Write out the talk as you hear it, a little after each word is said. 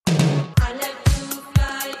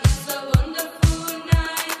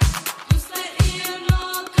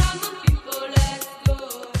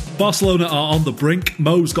Barcelona are on the brink.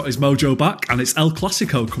 Mo's got his mojo back, and it's El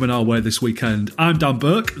Clásico coming our way this weekend. I'm Dan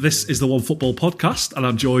Burke. This is the OneFootball Podcast, and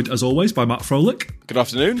I'm joined, as always, by Matt Frohlich. Good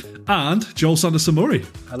afternoon. And Joel Sanderson-Murray.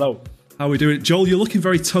 Hello. How are we doing? Joel, you're looking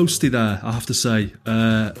very toasty there, I have to say,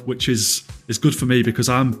 which is good for me because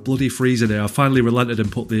I'm bloody freezing here. I finally relented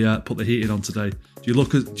and put the heating on today. Do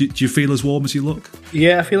you feel as warm as you look?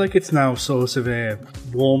 Yeah, I feel like it's now sort of a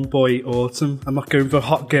warm boy autumn. I'm not going for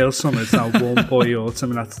hot girl summer. It's now warm boy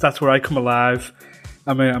autumn, and that's where I come alive.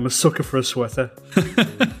 I'm a sucker for a sweater.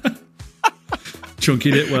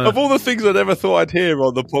 Chunky knitwear. Of all the things I never thought I'd hear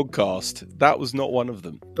on the podcast, that was not one of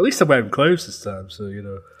them. At least I'm wearing clothes this time, so you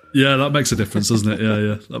know. Yeah, that makes a difference, doesn't it?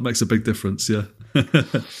 Yeah, that makes a big difference. Yeah.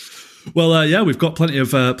 Well, we've got plenty of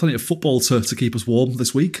football to keep us warm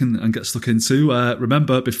this week and get stuck into.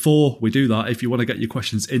 Remember, before we do that, if you want to get your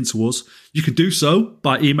questions into us, you can do so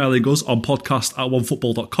by emailing us on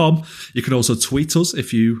podcast@onefootball.com. You can also tweet us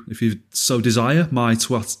if you so desire. My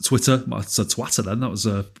Twitter, I said twatter then, that was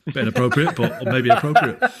a bit inappropriate, but maybe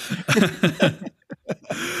appropriate.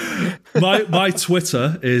 My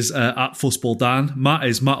Twitter is at FussballDan. Matt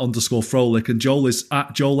is Matt_Frohlich, and Joel is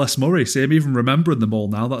at Joel S. Murray. See, I'm even remembering them all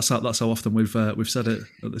now. That's how often we've said it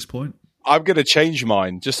at this point. I'm going to change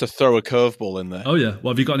mine just to throw a curveball in there. Oh yeah.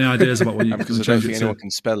 Well, have you got any ideas about what you can change it to? Because I don't think anyone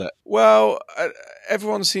can spell it. Well,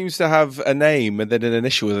 everyone seems to have a name and then an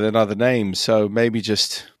initial with another name. So maybe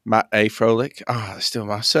just Matt A. Frohlich. Still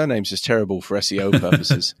my surname's just terrible for SEO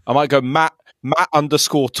purposes. I might go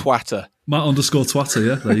Matt_Twatter. Matt_Twatter,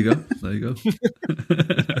 yeah. There you go.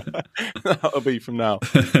 That'll be from now.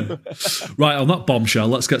 Right, on that bombshell,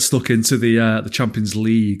 let's get stuck into the Champions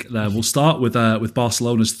League there. We'll start with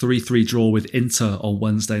Barcelona's 3-3 draw with Inter on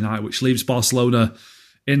Wednesday night, which leaves Barcelona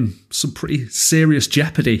in some pretty serious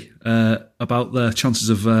jeopardy about their chances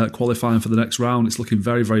of qualifying for the next round. It's looking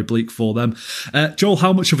very, very bleak for them. Joel,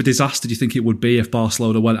 how much of a disaster do you think it would be if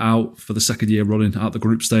Barcelona went out for the second year running at the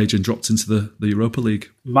group stage and dropped into the Europa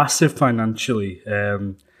League? Massive financially. I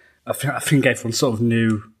think everyone sort of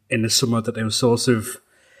knew in the summer that they were sort of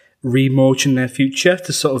remortgaging their future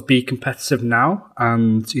to sort of be competitive now.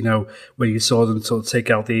 And, you know, when you saw them sort of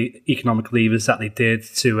take out the economic levers that they did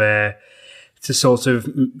to sort of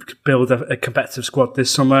build a competitive squad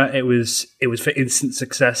this summer, it was for instant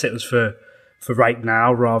success. It was for right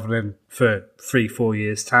now rather than for 3-4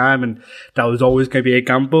 years' time. And that was always going to be a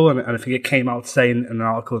gamble. And I think it came out today in an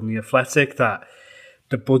article in The Athletic that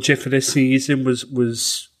the budget for this season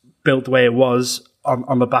was built the way it was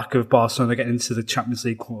on the back of Barcelona getting into the Champions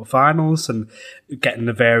League quarterfinals and getting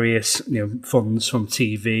the various funds from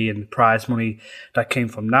TV and prize money that came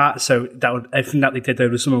from that. So everything that they did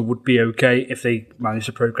over the summer would be okay if they managed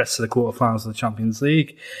to progress to the quarterfinals of the Champions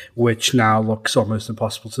League, which now looks almost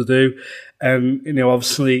impossible to do.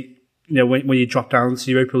 Obviously, when you drop down to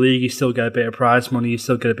the Europa League, you still get a bit of prize money, you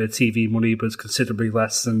still get a bit of TV money, but it's considerably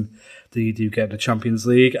less than you do get in the Champions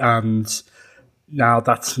League. And now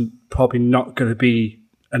that's probably not going to be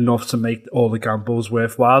enough to make all the gambles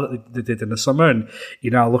worthwhile that they did in the summer. And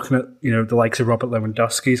you're now looking at, the likes of Robert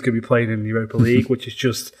Lewandowski is going to be playing in the Europa League, which is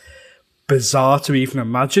just bizarre to even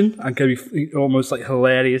imagine and going to be almost like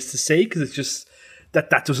hilarious to see because it's just that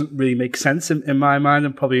doesn't really make sense in my mind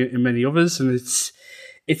and probably in many others. And it's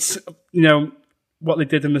what they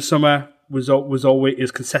did in the summer was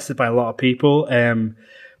always contested by a lot of people.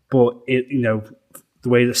 But the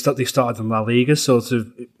way that they started in LaLiga sort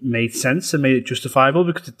of made sense and made it justifiable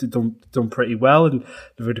because they've done pretty well and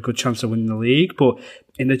they've had a good chance of winning the league. But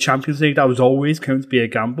in the Champions League, that was always going to be a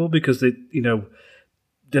gamble because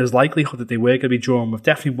there's likelihood that they were going to be drawn with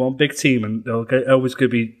definitely one big team and they're always going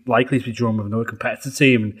to be likely to be drawn with another competitive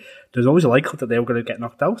team. And there's always a likelihood that they were going to get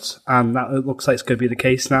knocked out. And that looks like it's going to be the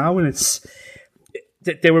case now. And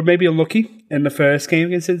they were maybe unlucky in the first game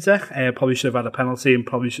against Inter. Probably should have had a penalty and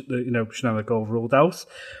probably should have a goal ruled out.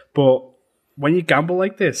 But when you gamble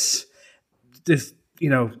like this,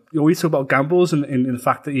 you always talk about gambles and the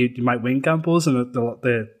fact that you might win gambles and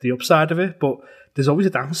the upside of it. But there's always a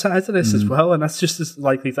downside to this as well, and that's just as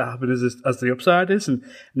likely to happen as the upside is. And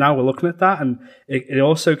now we're looking at that, and it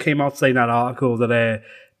also came out today in that article that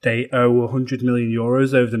they owe 100 million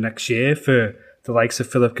euros over the next year for the likes of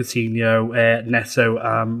Philip Coutinho,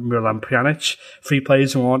 Neto, Milan Pjanic, 3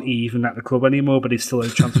 players who aren't even at the club anymore, but he's still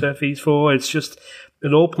owed transfer fees for. It's just,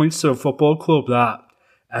 it all points to a football club that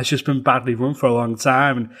has just been badly run for a long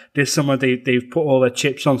time. And this summer, they've put all their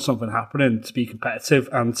chips on something happening to be competitive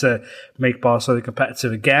and to make Barcelona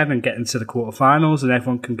competitive again and get into the quarterfinals, and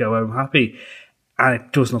everyone can go home happy. And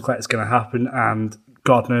it doesn't look like it's going to happen. And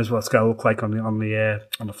God knows what it's going to look like on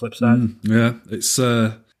the flip side.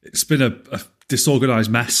 It's been a disorganised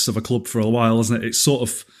mess of a club for a while, isn't it? It's sort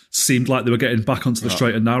of seemed like they were getting back onto the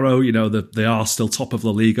straight and narrow. You know, they are still top of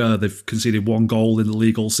LaLiga. They've conceded 1 goal in the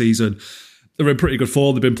league all season. They're in pretty good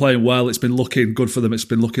form. They've been playing well. It's been looking good for them. It's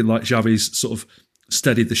been looking like Xavi's sort of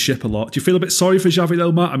steadied the ship a lot. Do you feel a bit sorry for Xavi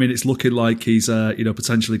though, Matt? I mean, it's looking like he's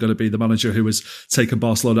potentially going to be the manager who has taken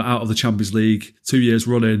Barcelona out of the Champions League 2 years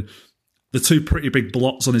running. The 2 pretty big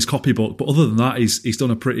blots on his copybook, but other than that, he's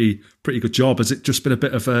done a pretty good job. Has it just been a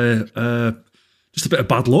bit of just a bit of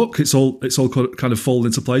bad luck? It's all kind of fallen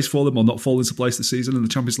into place for them, or not fallen into place this season in the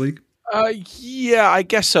Champions League? Yeah, I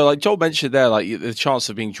guess so. Like Joel mentioned there, like the chance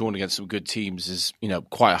of being drawn against some good teams is,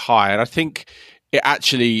 quite high. And I think it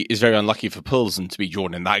actually is very unlucky for Pilsen to be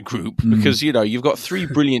drawn in that group because, you've got 3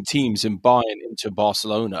 brilliant teams in Bayern, Inter,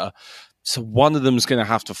 Barcelona. So one of them is going to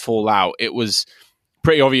have to fall out. It was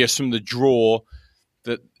pretty obvious from the draw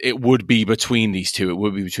that it would be between these two. It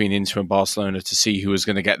would be between Inter and Barcelona to see who was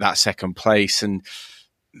going to get that second place. And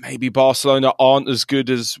maybe Barcelona aren't as good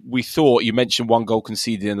as we thought. You mentioned 1 goal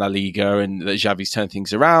conceded in La Liga and that Xavi's turned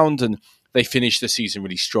things around, and they finished the season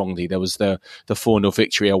really strongly. There was the 4-0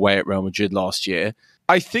 victory away at Real Madrid last year.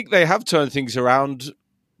 I think they have turned things around,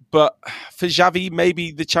 but for Xavi,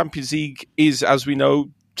 maybe the Champions League is, as we know,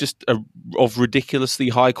 just of ridiculously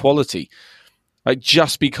high quality. Like,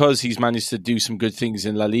 just because he's managed to do some good things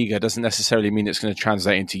in La Liga doesn't necessarily mean it's going to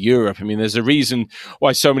translate into Europe. I mean, there's a reason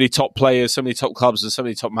why so many top players, so many top clubs, and so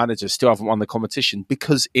many top managers still haven't won the competition,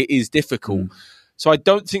 because it is difficult. So I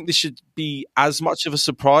don't think this should be as much of a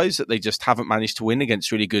surprise that they just haven't managed to win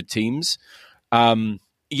against really good teams.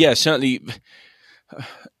 Certainly,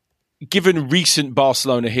 given recent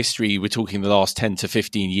Barcelona history, we're talking the last 10 to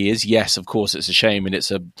 15 years. Yes, of course, it's a shame, and it's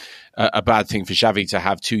a bad thing for Xavi to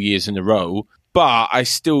have 2 years in a row. But I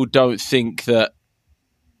still don't think that,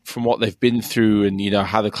 from what they've been through and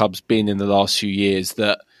how the club's been in the last few years,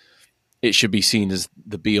 that it should be seen as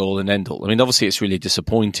the be all and end all. I mean, obviously it's really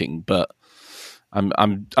disappointing, but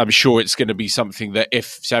I'm sure it's going to be something that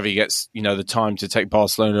if Xavi gets the time to take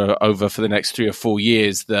Barcelona over for the next 3 or 4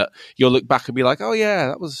 years, that you'll look back and be like, oh yeah,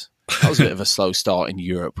 that was a bit of a slow start in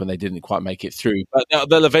Europe when they didn't quite make it through. But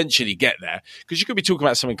they'll eventually get there, because you could be talking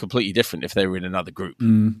about something completely different if they were in another group.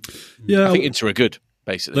 Yeah, I think Inter are good,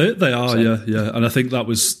 basically. They are, yeah. And I think that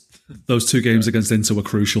was those 2 games against Inter were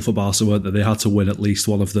crucial for Barca, weren't they? They had to win at least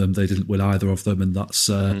one of them. They didn't win either of them, and that's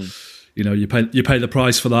you pay the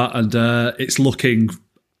price for that. And it's looking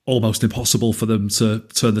almost impossible for them to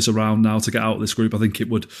turn this around now, to get out of this group. I think it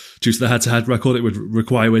would, due to the head-to-head record, it would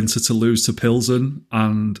require Inter to lose to Pilsen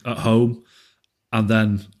and at home, and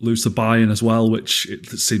then lose to Bayern as well, which it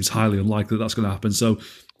seems highly unlikely that's going to happen. So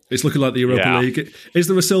it's looking like the Europa League. Is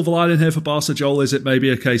there a silver lining here for Barca, Joel? Is it maybe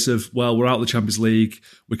a case of, well, we're out of the Champions League,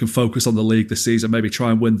 we can focus on the league this season, maybe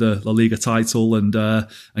try and win the La Liga title and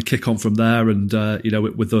kick on from there? And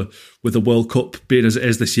with the World Cup being as it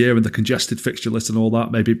is this year and the congested fixture list and all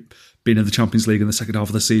that, maybe being in the Champions League in the second half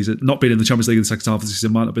of the season, not being in the Champions League in the second half of the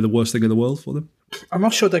season, might not be the worst thing in the world for them. I'm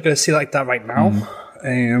not sure they're going to see it like that right now.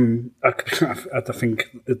 I think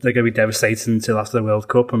they're going to be devastated until after the World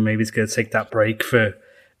Cup, and maybe it's going to take that break for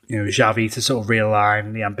Xavi to sort of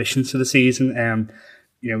realign the ambitions for the season.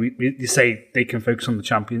 You say they can focus on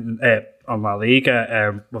the on La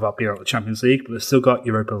Liga without being out of the Champions League, but they've still got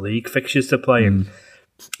Europa League fixtures to play. And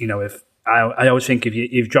if I always think if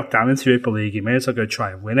you've dropped down into Europa League, you may as well go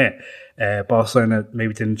try and win it. Barcelona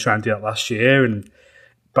maybe didn't try and do that last year, and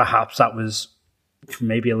perhaps that was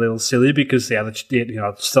maybe a little silly because they had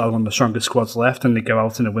still one of the strongest squads left, and they go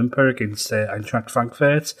out in a whimper against Eintracht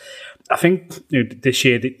Frankfurt. I think this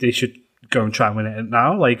year they should go and try and win it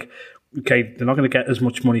now. Like, okay, they're not going to get as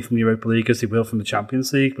much money from the Europa League as they will from the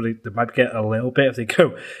Champions League, but they might get a little bit if they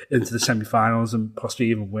go into the semi-finals and possibly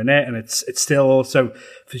even win it. And it's still also,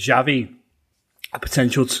 for Xavi, a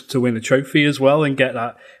potential to win a trophy as well and get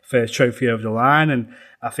that first trophy over the line. And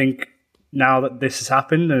I think now that this has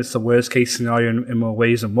happened, and it's the worst case scenario in more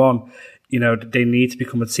ways than one, they need to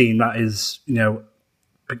become a team that is,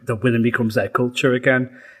 the winning becomes their culture again.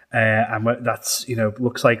 And that's,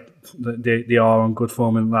 looks like they are on good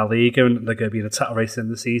form in La Liga, and they're going to be in a title race in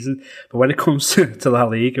the season. But when it comes to La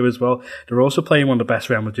Liga as well, they're also playing one of the best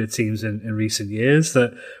Real Madrid teams in recent years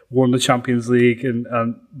that won the Champions League and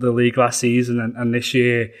the league last season. And this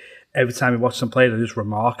year, every time we watch them play, they're just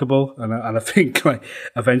remarkable. And I think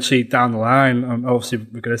eventually down the line, and obviously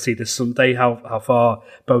we're going to see this Sunday how far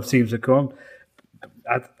both teams have gone.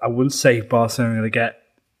 I wouldn't say Barcelona are going to get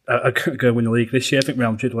go win the league this year. I think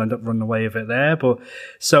Real Madrid will end up running away with it there. But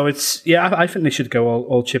so it's, I think they should go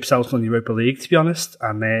all chips out on the Europa League, to be honest,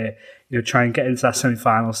 and try and get into that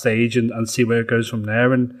semi-final stage and see where it goes from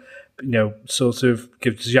there. And sort of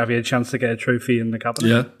gives Xavi a chance to get a trophy in the cabinet.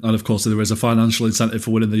 Yeah, and of course there is a financial incentive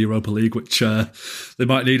for winning the Europa League, which they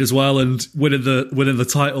might need as well. And winning the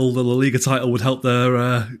title, the La Liga title, would help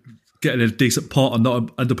their getting a decent pot and not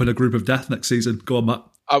end up in a group of death next season. Go on, Matt.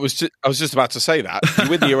 I was just about to say that. You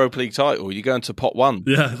win the Europa League title, you go into pot one.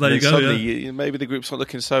 Yeah, there you go. Suddenly, maybe the group's not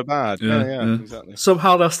looking so bad. Yeah, exactly.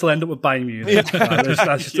 Somehow they'll still end up with Bayern Munich. Yeah.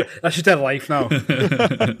 That's just their life now.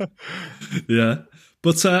 Yeah.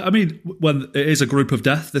 But, when it is a group of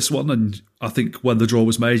death, this one, and I think when the draw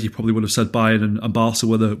was made, you probably would have said Bayern and Barca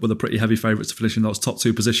were the pretty heavy favourites to finish in those top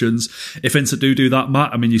two positions. If Inter do that,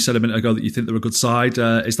 Matt, you said a minute ago that you think they're a good side.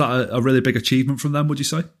 Is that a really big achievement from them, would you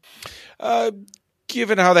say?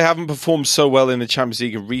 Given how they haven't performed so well in the Champions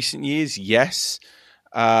League in recent years, yes.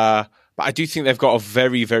 But I do think they've got a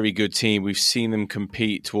very, very good team. We've seen them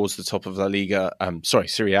compete towards the top of La Liga,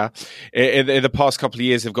 Serie A. In the past couple of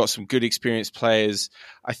years, they've got some good experienced players.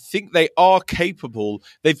 I think they are capable.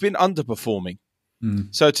 They've been underperforming.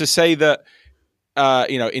 So to say that,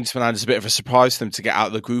 Inter Milan is a bit of a surprise for them to get out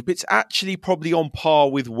of the group, it's actually probably on par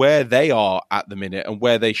with where they are at the minute and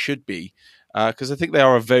where they should be. Because I think they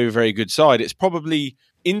are a very, very good side. It's probably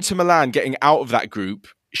Inter Milan getting out of that group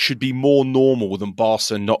should be more normal than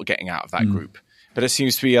Barca not getting out of that group. But it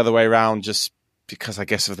seems to be the other way around just because, I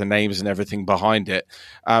guess, of the names and everything behind it.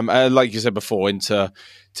 Like you said before, Inter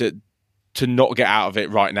to not get out of it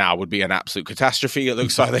right now would be an absolute catastrophe. It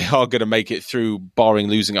looks like they are going to make it through, barring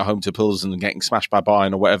losing at home to Pilsen and getting smashed by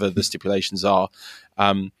Bayern or whatever the stipulations are.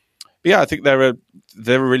 But yeah, I think they're a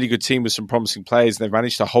really good team with some promising players, and they've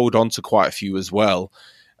managed to hold on to quite a few as well,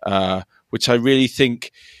 which I really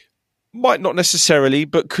think might not necessarily,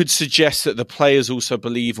 but could suggest that the players also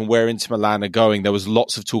believe in where Inter Milan are going. There was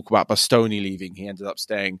lots of talk about Bastoni leaving. He ended up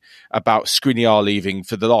staying. About Skriniar leaving.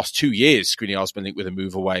 For the last 2 years, Skriniar's been linked with a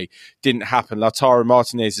move away. Didn't happen. Lautaro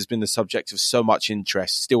Martinez has been the subject of so much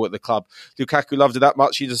interest, still at the club. Lukaku loved it that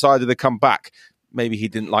much, he decided to come back. Maybe he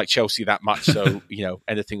didn't like Chelsea that much, so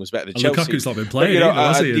anything was better than Chelsea. Lukaku's not been playing.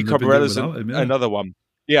 Di Cabarella's another one.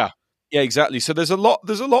 Yeah, exactly. So there's a lot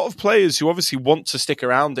of players who obviously want to stick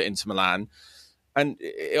around at Inter Milan, and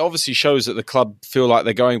it obviously shows that the club feel like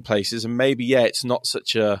they're going places. And maybe it's not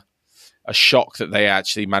such a shock that they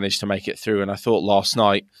actually managed to make it through. And I thought last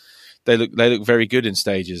night they look very good in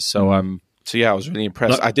stages. So I was really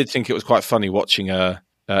impressed. I did think it was quite funny watching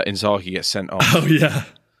Inzaghi get sent off. Oh yeah.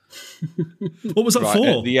 What was that for?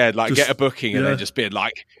 At the end, get a booking and then just being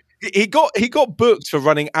like, he got booked for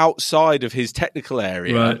running outside of his technical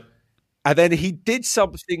area, right? And then he did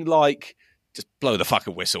something like just blow the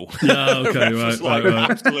fucking whistle. Yeah, okay,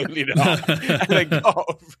 right. Absolutely not. And then got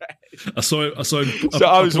a red. I saw him. So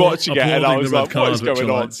I was watching it and I was like, what is going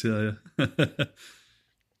on? Yeah.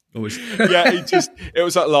 Always. Yeah, it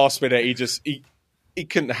was like last minute. He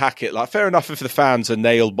couldn't hack it. Like, fair enough if the fans are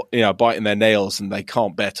biting their nails and they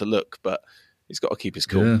can't bear to look, but he's got to keep his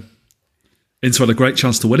cool. Yeah. Inter had a great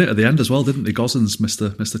chance to win it at the end as well, didn't he? Gosens missed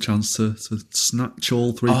a chance to snatch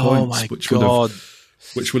all 3 points,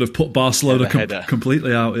 which would have put Barcelona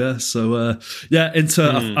completely out. Yeah, so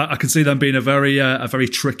Inter. I can see them being a very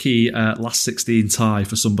tricky last 16 tie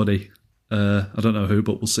for somebody. I don't know who,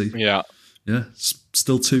 but we'll see. Yeah,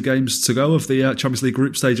 still 2 games to go of the Champions League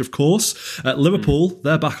group stage, of course. Liverpool,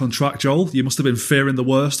 they're back on track, Joel. You must have been fearing the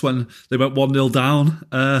worst when they went 1-0 down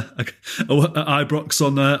at Ibrox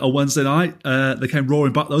on a Wednesday night. They came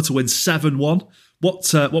roaring back, though, to win 7-1.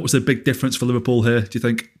 What was the big difference for Liverpool here, do you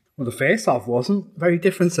think? Well, the first half wasn't very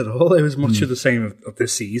different at all. It was much of the same of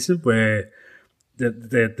this season, where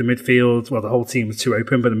the midfield, the whole team was too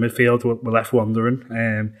open, but the midfield were left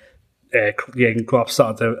wandering. Jurgen Klopp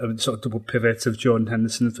started a sort of double pivot of Jordan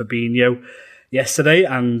Henderson and Fabinho yesterday,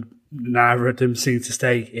 and neither of them seemed to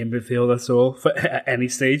stay in midfield at all at any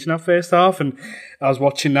stage in that first half. And I was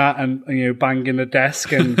watching that and banging the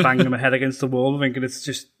desk and banging my head against the wall, thinking it's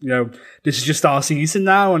just this is just our season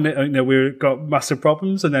now, and we've got massive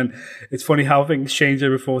problems. And then it's funny how things change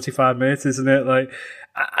over 45 minutes, isn't it? Like,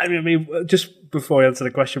 I mean, just before I answer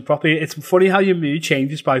the question properly, it's funny how your mood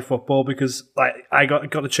changes by football, because I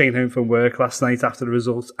got the train home from work last night after the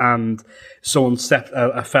result, and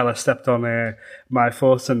a fella stepped on my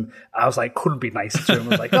foot, and I was like, couldn't be nicer to him. I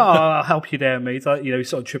was like, I'll help you there, mate. He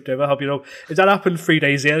sort of tripped over. I'll help you. If that happened 3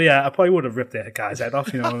 days earlier, I probably would have ripped the guy's head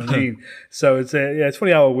off. You know what I mean? So it's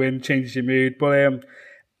funny how a win changes your mood, but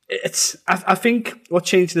I think what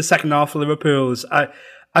changed in the second half for Liverpool is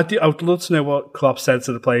I would love to know what Klopp said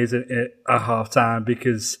to the players at half time,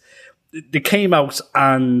 because they came out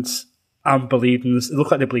and believed in this. It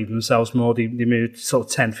looked like they believed in themselves more. They moved sort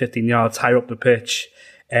of 10, 15 yards higher up the pitch.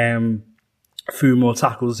 few more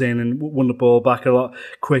tackles in and won the ball back a lot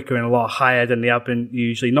quicker and a lot higher than they have been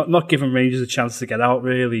usually. Not giving Rangers a chance to get out,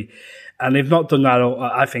 really. And they've not done that,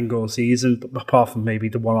 I think, all season, apart from maybe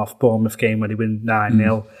the one-off Bournemouth game where they win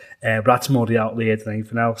 9-0. But that's more the outlier than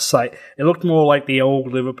anything else. Like, it looked more like the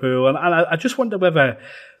old Liverpool. And I just wonder whether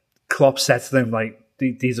Klopp said to them, like,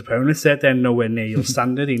 these opponents, they're nowhere near your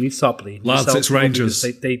standard. You need to stop believing lads, yourself, it's Rangers.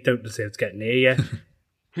 They don't deserve to get near you.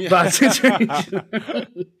 But it's Rangers.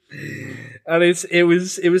 And it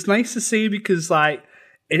was nice to see because, like,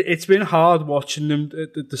 it's been hard watching them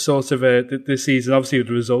the sort of the season, obviously with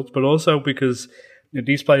the results, but also because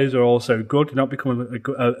these players are also good. They're not becoming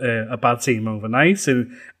a bad team overnight,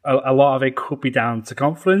 and a lot of it could be down to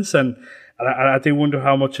confidence. And I do wonder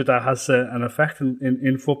how much of that has an effect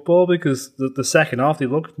in football, because the second half they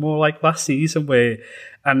looked more like last season, where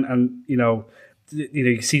and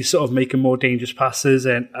you see sort of making more dangerous passes,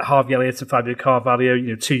 and Harvey Elliott and Fabio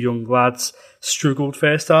Carvalho, two young lads, struggled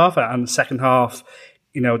first half, and the second half,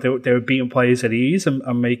 they were beating players at ease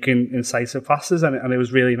and making incisive passes, and it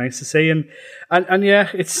was really nice to see. And yeah,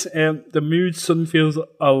 it's the mood suddenly feels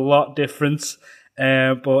a lot different.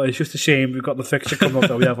 But it's just a shame we've got the fixture coming up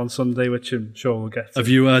that we have on Sunday, which I'm sure we'll get to. Have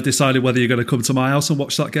you decided whether you're going to come to my house and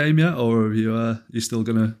watch that game yet, or are you still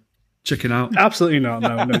going to chicken out? Absolutely not.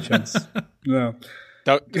 No chance. No.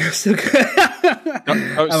 Don't stand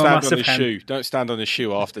on his shoe. Don't stand on his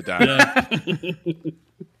shoe after Dan. Yeah.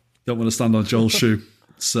 Don't want to stand on Joel's shoe.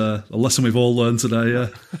 It's a lesson we've all learned today, yeah.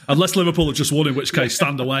 Unless Liverpool have just won, in which case,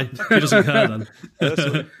 stand away. He doesn't care then.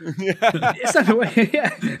 Stand away,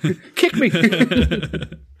 yeah. Kick me.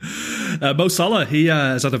 Mo Salah, he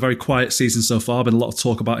has had a very quiet season so far. Been a lot of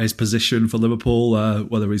talk about his position for Liverpool,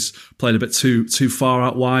 whether he's played a bit too far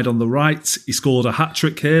out wide on the right. He scored a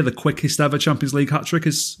hat-trick here, the quickest ever Champions League hat-trick,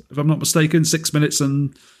 is, if I'm not mistaken, 6 minutes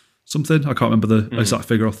and something. I can't remember the exact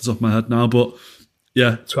figure off the top of my head now, but...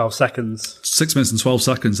 yeah, 12 seconds. 6 minutes and 12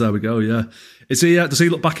 seconds. There we go. Yeah, is he? Does he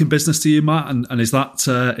look back in business to you, Matt? And is that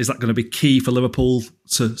going to be key for Liverpool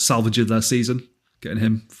to salvage their season, getting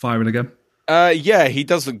him firing again? Yeah, he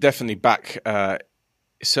does look definitely back.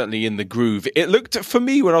 Certainly in the groove. It looked, for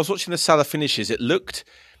me, when I was watching the Salah finishes, it looked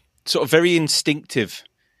sort of very instinctive.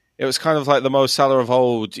 It was kind of like the Mo Salah of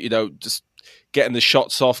old. Just getting the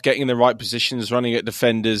shots off, getting in the right positions, running at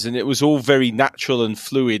defenders, and it was all very natural and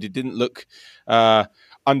fluid. It didn't look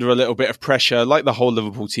under a little bit of pressure like the whole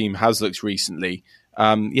Liverpool team has looked recently.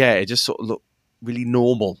 It just sort of looked really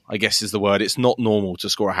normal, I guess is the word. It's not normal to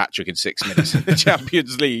score a hat-trick in 6 minutes in the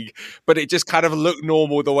Champions League, but it just kind of looked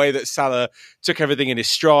normal the way that Salah took everything in his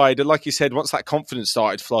stride. And like you said, once that confidence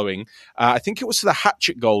started flowing, I think it was for the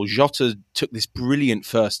hat-trick goal, Jota took this brilliant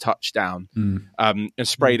first touchdown and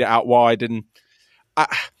sprayed it out wide. And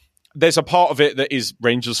there's a part of it that is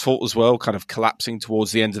Rangers' fault as well, kind of collapsing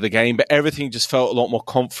towards the end of the game, but everything just felt a lot more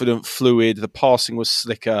confident, fluid. The passing was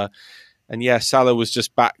slicker. And yeah, Salah was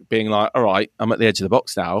just back being like, all right, I'm at the edge of the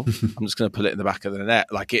box now. I'm just going to put it in the back of the net.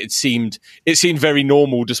 Like it seemed very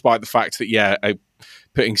normal, despite the fact that,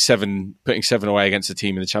 putting seven away against a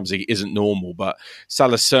team in the Champions League isn't normal. But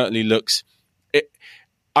Salah certainly looks...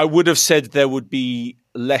 I would have said there would be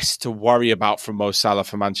less to worry about from Mo Salah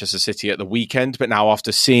for Manchester City at the weekend. But now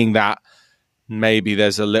after seeing that, maybe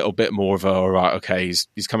there's a little bit more of all right, okay,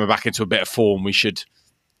 he's coming back into a bit of form. We should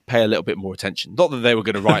pay a little bit more attention. Not that they were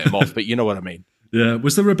going to write him off, but you know what I mean. Yeah.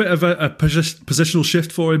 Was there a bit of a positional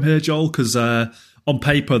shift for him here, Joel? Because on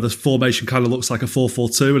paper, the formation kind of looks like a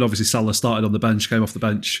 4-4-2, and obviously Salah started on the bench, came off the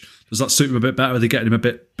bench. Does that suit him a bit better? Are they getting him a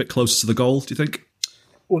bit closer to the goal, do you think?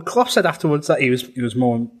 Well, Klopp said afterwards that he was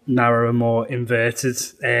more narrow and more inverted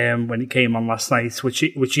when he came on last night, which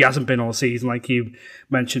he hasn't been all season, like you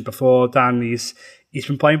mentioned before, Dan. He's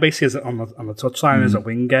been playing basically on the touchline as a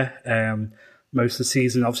winger most of the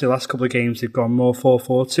season. Obviously, the last couple of games they've gone more 4-4-2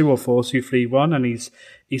 or 4-2-3-1, and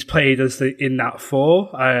he's played in that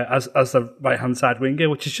 4 as the right hand side winger,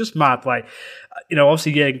 which is just mad. Like,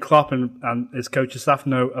 obviously, Jurgen Klopp and his coaching staff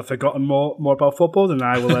have forgotten more about football than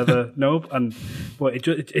I will ever know. But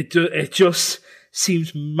it just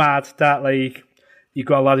seems mad that, like, you've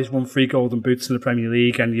got a lad who's won 3 golden boots in the Premier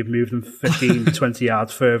League and you've moved them 15, 20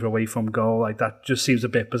 yards further away from goal. Like, that just seems a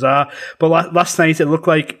bit bizarre. But last night it looked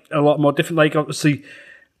like a lot more different. Like, obviously,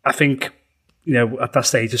 I think, at that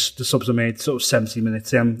stage, the subs were made sort of 70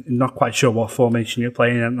 minutes in. I'm not quite sure what formation you're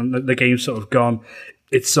playing, and the game's sort of gone.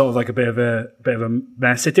 It's sort of like a bit of a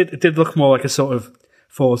mess. It did look more like a sort of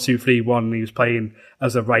 4-2-3-1. He was playing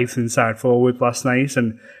as a right inside forward last night,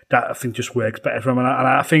 and that I think just works better for him. And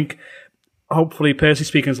I think, hopefully, personally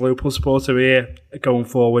speaking, as a Liverpool supporter here, going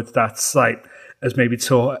forward, that's like has maybe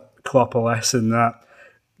taught Klopp a lesson that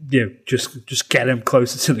just get him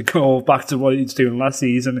closer to the goal, back to what he was doing last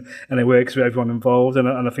season, and it works for everyone involved. And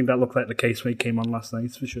I think that looked like the case when he came on last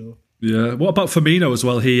night for sure. Yeah. What about Firmino as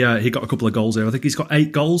well? He got a couple of goals here. I think he's got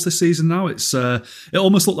 8 goals this season now. It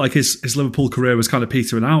almost looked like his Liverpool career was kind of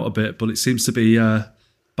petering out a bit, but it seems to be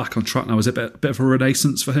back on track now. Is it a bit of a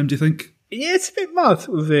renaissance for him, do you think? Yeah, it's a bit mad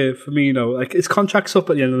with Firmino. Like, his contract's up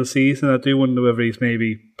at the end of the season. I do wonder whether he's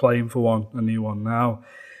maybe playing for a new one now.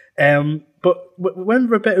 But when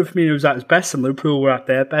Roberto Firmino was at his best and Liverpool were at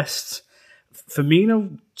their best,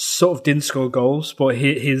 Firmino sort of didn't score goals, but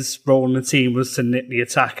his role in the team was to knit the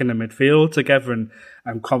attack and the midfield together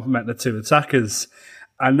and complement the two attackers.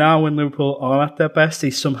 And now when Liverpool are at their best,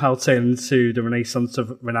 he somehow turned into the renaissance of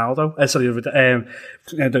Ronaldo.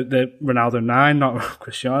 The Ronaldo 9, not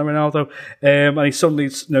Cristiano Ronaldo. And he suddenly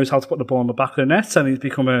knows how to put the ball in the back of the net, and he's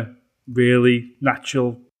become a really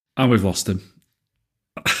natural... And we've lost him.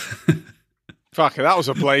 Fuck it, that was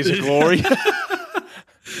a blaze of glory.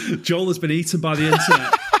 Joel has been eaten by the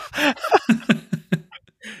internet.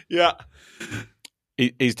 Yeah.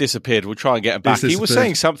 He's disappeared. We'll try and get him back. He was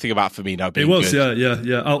saying something about Firmino being good.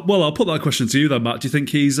 Yeah. I'll put that question to you then, Matt. Do you think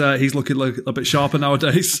he's looking like a bit sharper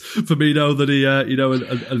nowadays, Firmino, that he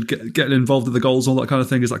and getting involved in the goals, all that kind of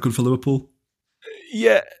thing? Is that good for Liverpool?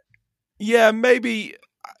 Yeah, maybe.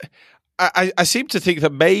 I seem to think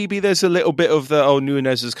that maybe there's a little bit of the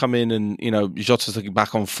Núñez has come in and Jota's looking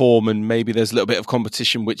back on form, and maybe there's a little bit of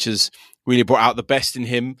competition which has really brought out the best in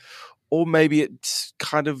him. Or maybe it's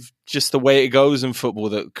kind of just the way it goes in football,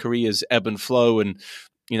 that careers ebb and flow, and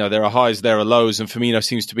there are highs, there are lows, and Firmino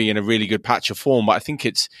seems to be in a really good patch of form. But I think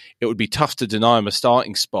it would be tough to deny him a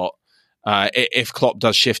starting spot if Klopp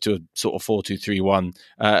does shift to a sort of 4-2-3-1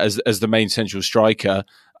 as the main central striker.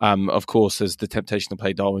 Of course, there's the temptation to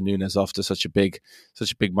play Darwin Núñez after such a big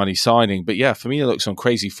money signing. But yeah, Firmino looks on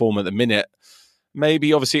crazy form at the minute.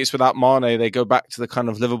 Maybe obviously it's without Mane. They go back to the kind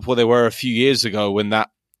of Liverpool they were a few years ago when that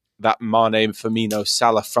Mane, Firmino,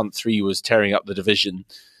 Salah front three was tearing up the division.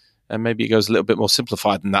 And maybe it goes a little bit more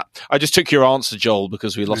simplified than that. I just took your answer, Joel,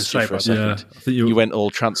 because we lost you for a second. Yeah, I think you went all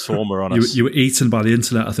Transformer on us. You were eaten by the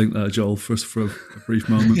internet, I think, there, Joel, for a brief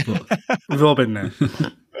moment. But we've all been there.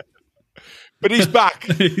 But he's back.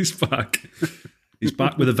 He's back. He's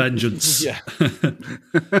back with a vengeance. Yeah.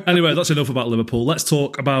 Anyway, that's enough about Liverpool. Let's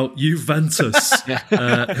talk about Juventus,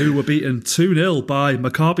 who were beaten 2-0 by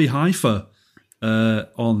Maccabi Haifa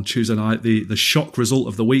on Tuesday night. The shock result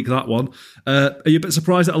of the week, that one. Are you a bit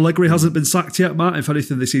surprised that Allegri hasn't been sacked yet, Matt? If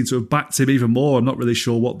anything, they seem to have backed him even more. I'm not really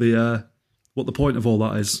sure what the point of all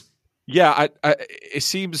that is. Yeah, it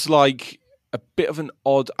seems like a bit of an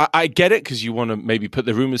odd... I get it, because you want to maybe put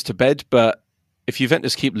the rumours to bed, but if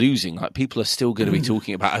Juventus keep losing, like, people are still going to be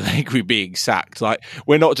talking about Allegri being sacked. Like,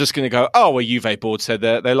 we're not just going to go, oh, well, Juve board said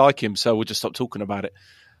they like him, so we'll just stop talking about it.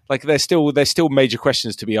 Like, there's still major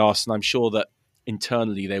questions to be asked, and I'm sure that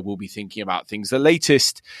internally they will be thinking about things. The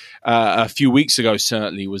latest, a few weeks ago,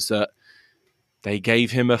 certainly, was that they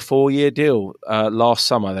gave him a 4-year deal last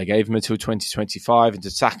summer. They gave him until 2025, and to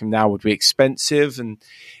sack him now would be expensive. And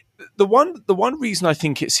the one reason I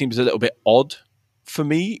think it seems a little bit odd for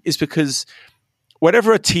me is because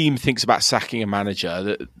whenever a team thinks about sacking a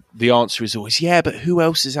manager, the answer is always, yeah, but who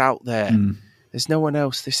else is out there? There's no one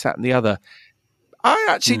else, this, that, and the other. I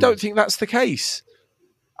actually don't think that's the case.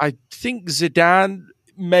 I think Zidane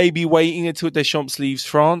may be waiting until Deschamps leaves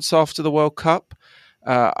France after the World Cup.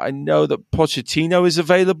 I know that Pochettino is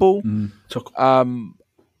available.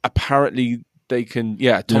 Apparently they can...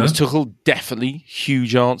 Yeah, Thomas Tuchel, definitely.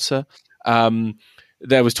 Huge answer.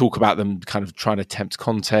 There was talk about them kind of trying to tempt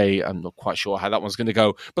Conte. I'm not quite sure how that one's going to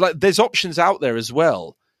go. But like, there's options out there as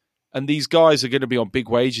well. And these guys are going to be on big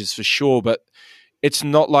wages for sure. But it's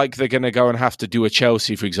not like they're going to go and have to do a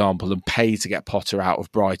Chelsea, for example, and pay to get Potter out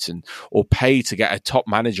of Brighton or pay to get a top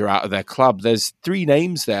manager out of their club. There's 3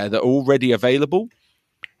 names there that are already available.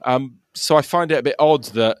 So I find it a bit odd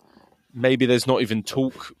that maybe there's not even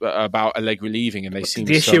talk about Allegri leaving, and they seem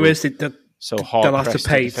the issue is that so hard. They'll have to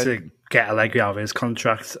pay to get Allegri out of his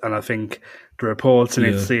contract, and I think the reports in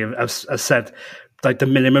Italy have said like the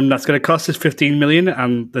minimum that's going to cost is 15 million,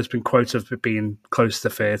 and there's been quotes of it being close to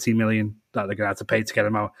 30 million that they're going to have to pay to get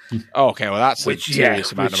him out. Oh, okay, well that's a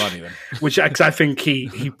serious amount of money then. Which I think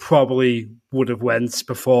he probably would have went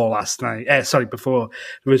before last night. Before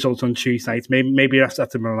the result on Tuesday night. Maybe after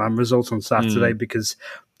the Milan result on Saturday, because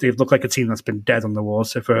they look like a team that's been dead on the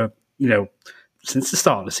water for since the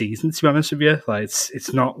start of the season, to be honest with you. Like,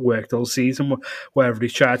 it's not worked all season, whatever they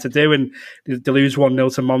tried to do. And they lose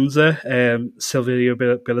 1-0 to Monza, Silvio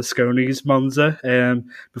Berlusconi's Monza,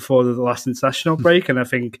 before the last international break. And I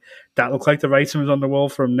think that looked like the writing was on the wall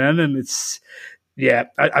from then. And Yeah,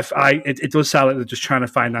 it does sound like they're just trying to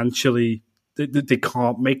financially. They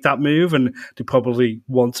can't make that move, and they probably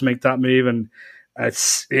want to make that move, and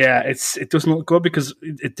it doesn't look good because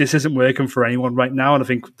this isn't working for anyone right now, and I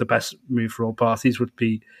think the best move for all parties would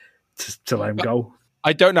be to let him go.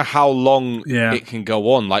 I don't know how long it can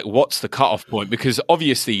go on. Like, what's the cutoff point? Because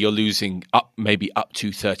obviously you're losing maybe up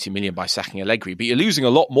to 30 million by sacking Allegri, but you're losing a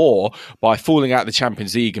lot more by falling out of the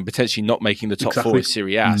Champions League and potentially not making the top four of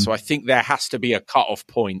Serie A. So I think there has to be a cutoff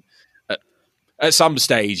point at some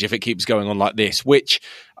stage if it keeps going on like this, which,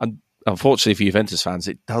 unfortunately for Juventus fans,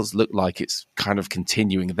 it does look like it's kind of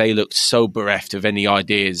continuing. They looked so bereft of any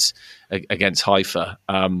ideas against Haifa.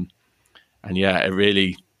 It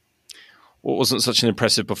really wasn't such an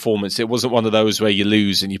impressive performance. It wasn't one of those where you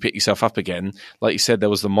lose and you pick yourself up again. Like you said, there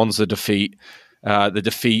was the Monza defeat, the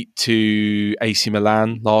defeat to AC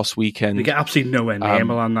Milan last weekend. They get absolutely nowhere near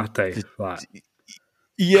Milan that day.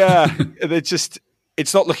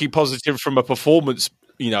 It's not looking positive from a performance,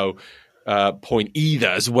 point either,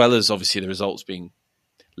 as well as obviously the results being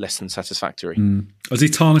less than satisfactory. Has he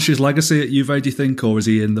tarnished his legacy at Juve, do you think, or is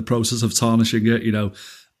he in the process of tarnishing it?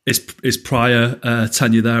 His prior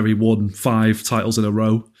tenure there, he won 5 titles in a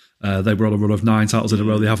row. They were on a run of 9 titles in a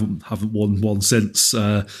row. They haven't won one since.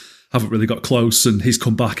 Haven't really got close, and he's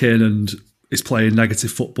come back in and is playing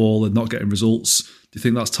negative football and not getting results. Do you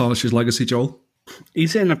think that's tarnished his legacy, Joel?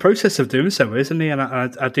 He's in the process of doing so, isn't he? And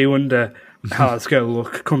I do wonder how it's going to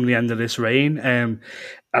look come the end of this reign. And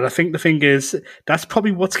I think the thing is, that's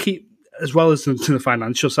probably what's keep, as well as to the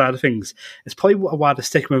financial side of things, it's probably why they're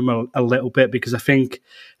sticking with him a little bit, because I think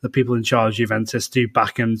the people in charge of Juventus do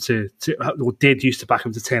back him did used to back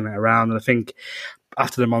him to turn it around. And I think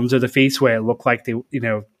after the Monza defeat, where it looked like they were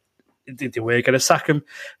going to sack him,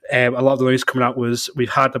 a lot of the news coming out was, we've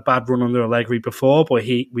had a bad run under Allegri before, but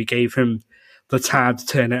we gave him the time to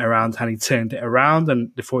turn it around, and he turned it around,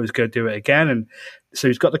 and before he was going to do it again. And so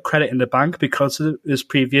he's got the credit in the bank because of his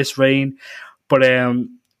previous reign. But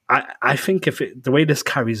I think the way this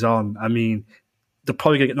carries on, I mean, they're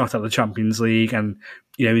probably going to get knocked out of the Champions League, and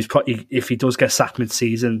he's probably, if he does get sacked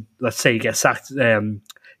mid-season, let's say he gets sacked,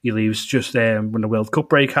 he leaves just when the World Cup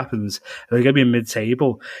break happens, they're going to be in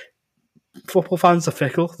mid-table. Football fans are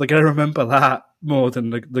fickle. They're going to remember that more than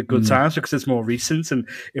the good times because it's more recent, and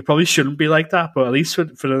it probably shouldn't be like that. But at least for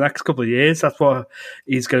the next couple of years, that's what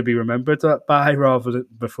he's going to be remembered by, rather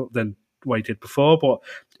than what he did before. But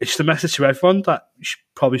it's just a message to everyone that you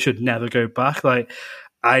probably should never go back. Like,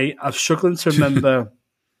 I'm struggling to remember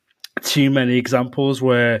too many examples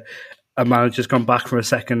where a manager's gone back for a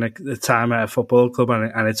second time at a football club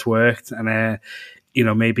and it's worked. And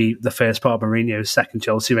maybe the first part of Mourinho's second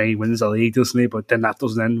Chelsea reign, he wins the league, doesn't he? But then that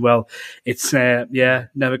doesn't end well. It's,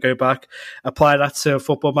 never go back. Apply that to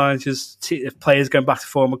football managers, players going back to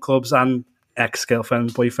former clubs and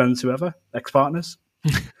ex-girlfriends, boyfriends, whoever, ex-partners.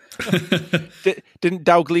 Didn't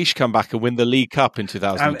Dalglish come back and win the League Cup in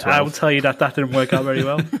 2012? I will tell you that didn't work out very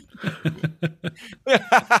well.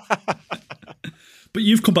 But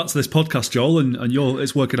you've come back to this podcast, Joel, and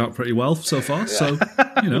it's working out pretty well so far. So,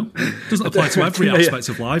 it doesn't apply to every aspect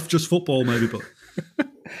of life, just football maybe. But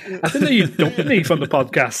I didn't know you dumped me from the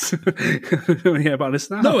podcast. Yeah, about this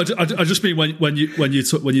now. No, I just mean when you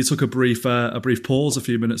took a brief pause a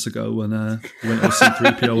few minutes ago when you went on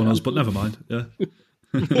C3PO on us, but never mind. Yeah.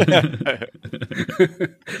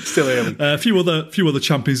 Still early. A few other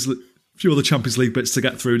Champions League bits to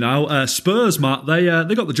get through now. Spurs, Matt, they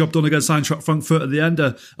got the job done against Eintracht Frankfurt at the end.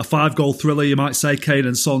 A 5-goal thriller, you might say. Kane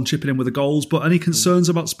and Son chipping in with the goals. But any concerns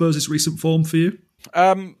about Spurs' recent form for you?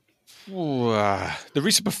 The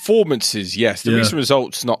recent performances, yes. The recent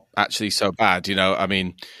results, not actually so bad. I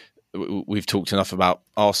mean, we've talked enough about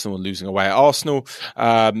Arsenal and losing away at Arsenal.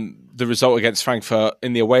 The result against Frankfurt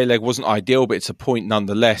in the away leg wasn't ideal, but it's a point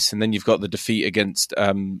nonetheless. And then you've got the defeat against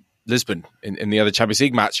Lisbon in the other Champions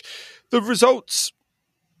League match. The results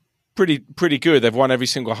pretty good. They've won every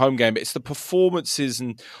single home game. It's the performances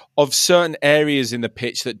of certain areas in the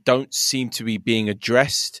pitch that don't seem to be being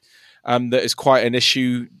addressed. That is quite an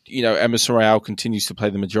issue. Emerson Royal continues to play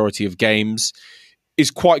the majority of games. Is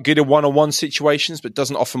quite good in one-on-one situations, but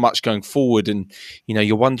doesn't offer much going forward. And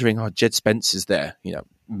you're wondering, Jed Spencer's there.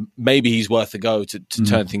 Maybe he's worth a go to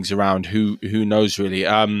turn things around. Who knows really?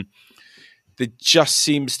 There just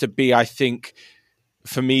seems to be, I think,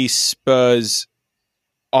 for me, Spurs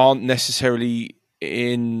aren't necessarily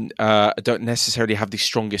don't necessarily have the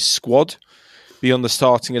strongest squad beyond the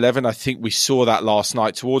starting 11. I think we saw that last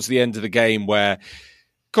night towards the end of the game where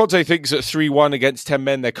Conte thinks at 3-1 against 10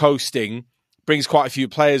 men, they're coasting, brings quite a few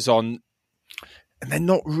players on. they're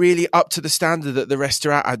not really up to the standard that the rest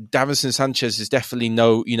are at. Davinson Sanchez is definitely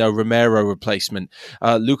no, Romero replacement.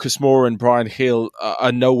 Lucas Moura and Brian Hill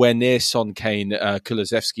are nowhere near Son, Kane,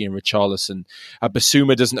 Kulusevski and Richarlison.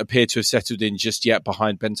 Basuma doesn't appear to have settled in just yet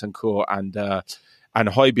behind Bentancur and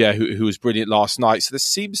Højbjerg, who was brilliant last night. So there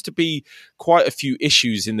seems to be quite a few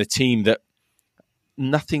issues in the team that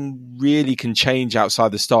nothing really can change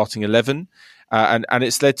outside the starting 11. And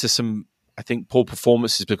it's led to some, I think, poor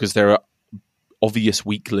performances because there are obvious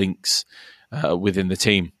weak links within the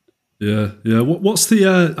team. Yeah. What's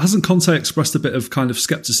the? Hasn't Conte expressed a bit of kind of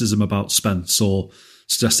skepticism about Spence, or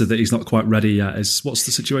suggested that he's not quite ready yet? What's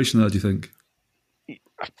the situation there? Do you think?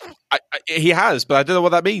 He has, but I don't know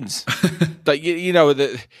what that means. That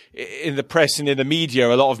in the press and in the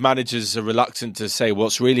media, a lot of managers are reluctant to say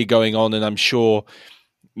what's really going on, and I'm sure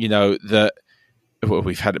that. Well,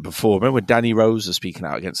 we've had it before. Remember when Danny Rose was speaking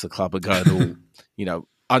out against the club and going all,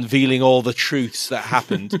 unveiling all the truths that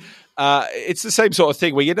happened. It's the same sort of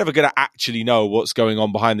thing where you're never going to actually know what's going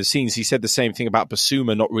on behind the scenes. He said the same thing about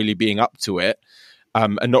Basuma not really being up to it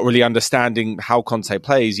and not really understanding how Conte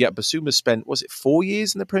plays. Yet Basuma spent, 4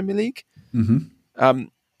 years in the Premier League? Mm-hmm.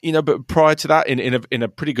 But prior to that, in a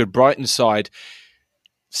pretty good Brighton side.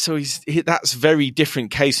 So that's a very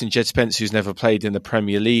different case than Jed Spence, who's never played in the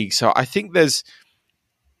Premier League. So I think there's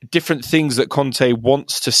different things that Conte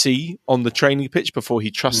wants to see on the training pitch before he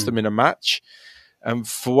trusts them in a match. And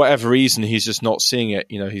for whatever reason, he's just not seeing it.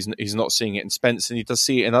 He's not seeing it in Spence, and he does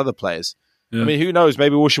see it in other players. Yeah. I mean, who knows?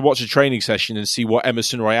 Maybe we should watch a training session and see what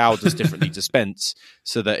Emerson Royale does differently to Spence,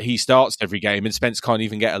 so that he starts every game and Spence can't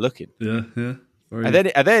even get a look in. Yeah. And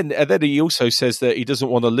then he also says that he doesn't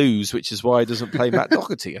want to lose, which is why he doesn't play Matt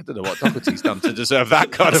Doherty. I don't know what Doherty's done to deserve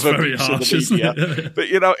that kind of abuse in the media. But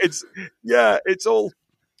it's all.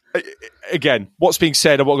 Again, what's being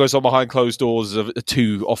said and what goes on behind closed doors are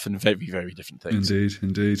two often very, very different things.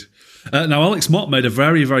 Indeed. Now, Alex Mott made a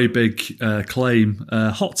very, very big claim,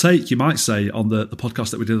 hot take, you might say, on the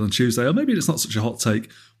podcast that we did on Tuesday, or maybe it's not such a hot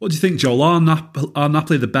take. What do you think, Joel? Are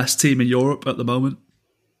Napoli the best team in Europe at the moment?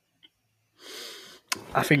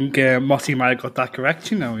 I think Motti might have got that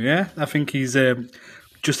correct, yeah. I think he's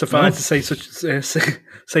justified to say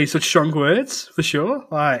such strong words, for sure.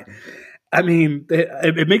 I mean,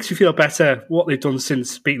 it makes you feel better what they've done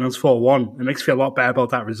since beating us 4-1. It makes you feel a lot better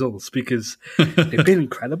about that result because they've been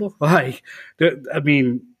incredible. They're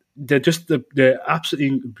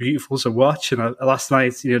absolutely beautiful to watch. And last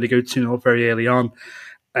night, they go 2-0 very early on.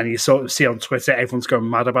 And you sort of see on Twitter, everyone's going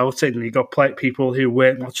mad about it. And you got people who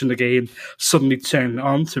weren't watching the game suddenly turn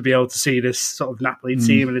on to be able to see this sort of Napoli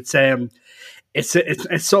team. And it's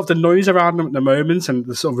sort of the noise around them at the moment, and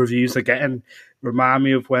the sort of reviews they're getting remind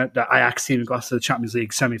me of when the Ajax team got to the Champions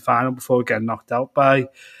League semi-final before getting knocked out by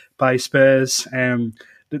Spurs. They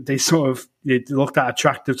looked that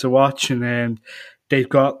attractive to watch, and they've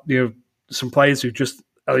got some players who just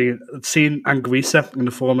seen Anguissa in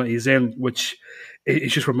the form that he's in, which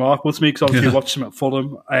it's just remarkable to me because obviously you watched him at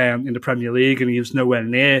Fulham in the Premier League and he was nowhere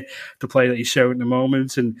near the play that he's showing at the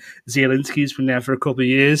moment. And Zielinski's been there for a couple of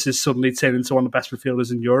years, is suddenly turned into one of the best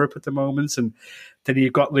midfielders in Europe at the moment. And then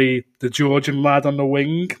you've got the Georgian lad on the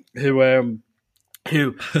wing who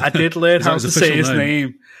I did learn how to say his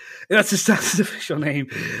name. That's his official name.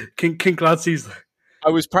 King Gladsy's.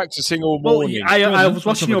 I was practicing all morning. I was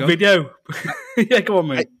watching your video. Yeah, go on,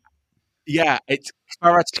 mate. It's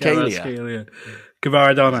Kvaratskhelia.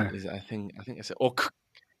 Kvaradona. I think it's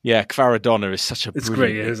Kvaradona is such a it's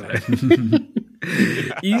brilliant. Great,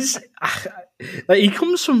 isn't it? He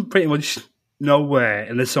comes from pretty much nowhere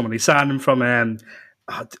in the summer. He signed him from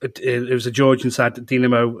it was a Georgian side,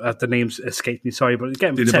 Dinamo. The names escaped me. Sorry, but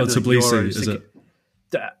getting Dinamo Tbilisi, is it?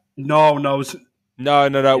 No,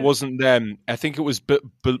 it wasn't them. I think it was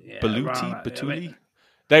Batuli.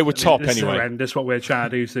 They were top this anyway. Is horrendous what we're trying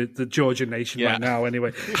to do to the Georgian nation right now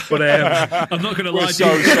anyway. But I'm not going to lie to you.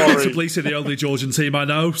 Tbilisi, the only Georgian team I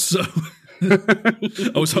know. So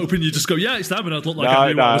I was hoping you'd just go, it's them, and I'd look like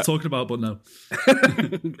I knew what I was talking about, but no.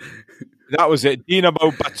 That was it.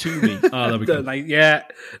 Dinamo Batumi.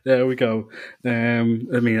 There we go.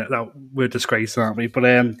 There we go. We're disgraced, aren't we?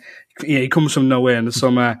 But he comes from nowhere in the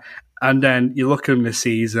summer. And then you look at him this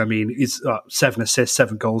season. I mean, he's 7 assists,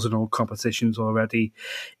 7 goals in all competitions already.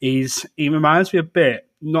 He reminds me a bit,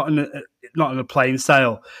 not in a playing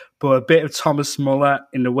style, but a bit of Thomas Muller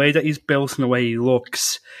in the way that he's built and the way he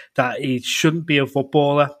looks. That he shouldn't be a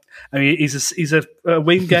footballer. I mean, he's a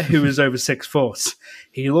winger who is over 6 foot.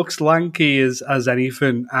 He looks lanky as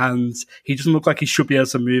anything, and he doesn't look like he should be able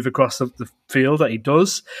to move across the field that he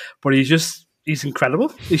does. But he's incredible.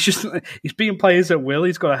 He's beating players at will.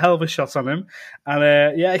 He's got a hell of a shot on him.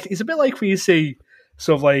 And he's a bit like when you see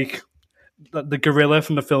sort of like the gorilla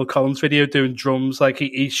from the Phil Collins video doing drums. Like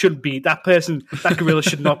he shouldn't be that person. That gorilla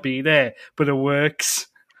should not be there, but it works.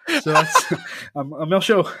 So that's, I'm not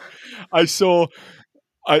sure. I saw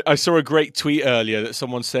a great tweet earlier that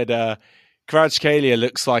someone said Kvaratskhelia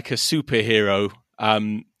looks like a superhero,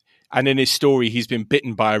 and in his story he's been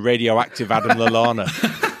bitten by a radioactive Adam Lallana.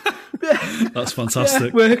 That's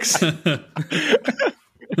fantastic. Yeah, works.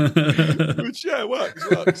 Which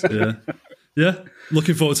works. Yeah.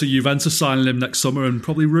 Looking forward to Juventus signing him next summer and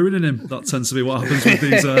probably ruining him. That tends to be what happens with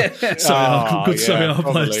these Serie A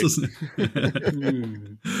players, doesn't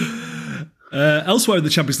it? Elsewhere in the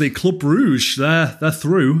Champions League, Club Brugge, they're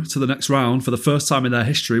through to the next round for the first time in their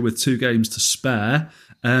history with 2 games to spare.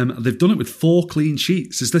 They've done it with 4 clean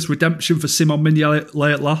sheets. Is this redemption for Simon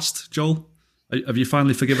Mignolet at last, Joel? Have you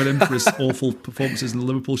finally forgiven him for his awful performances in the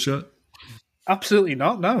Liverpool shirt? Absolutely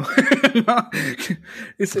not. No,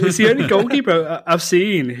 it's the only goalkeeper I've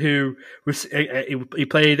seen who was. He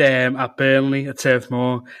played at Burnley at Turf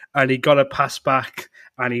Moor, and he got a pass back,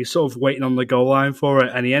 and he's sort of waiting on the goal line for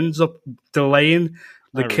it, and he ends up delaying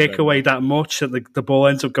the kick away that much that the ball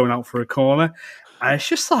ends up going out for a corner, and it's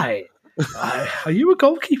just like. Are you a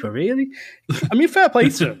goalkeeper, really? I mean, fair play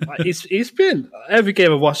to him. Like, he's been every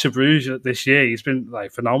game I've watched of Bruges this year. He's been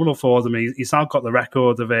like phenomenal for them. He's now got the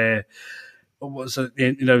record of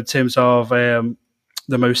in terms of the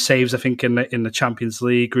most saves, I think, in the Champions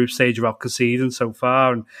League group stage without conceding so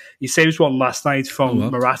far. And he saves one last night from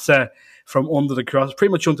Morata from under the cross,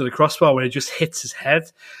 pretty much under the crossbar, where it just hits his head.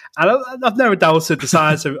 And I've never doubted the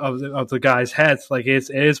size of the guy's head. Like it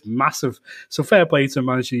is massive. So fair play to him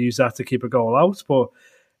managing to use that to keep a goal out. But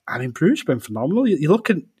I mean, Bruges have been phenomenal. You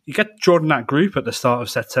get drawn in that group at the start of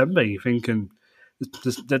September. You're thinking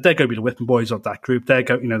they're going to be the whipping boys of that group. They're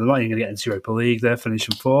not even going to get into Europa League. They're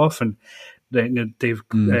finishing 4th, and they've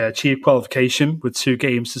achieved qualification with 2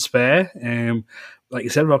 games to spare. Like you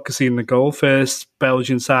said, Rob conceding the goal, first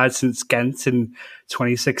Belgian side since Ghent in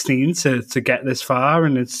 2016 to get this far,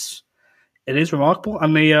 and it is remarkable.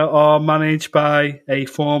 And they are managed by a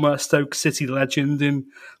former Stoke City legend in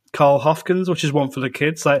Carl Hopkins, which is one for the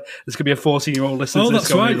kids. Like there's going to be a 14-year-old listening to this.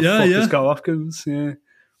 Oh, that's right. Yeah. Carl Hopkins. Yeah.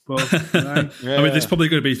 But, I mean, there's probably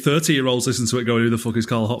going to be 30-year-olds listening to it going, who the fuck is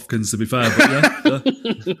Carl Hopkins, to be fair. But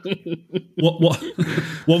What?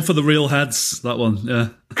 One for the real heads, that one, yeah.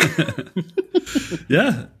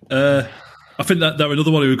 Yeah. I think that they're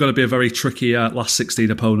another one who's going to be a very tricky last 16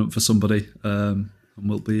 opponent for somebody. And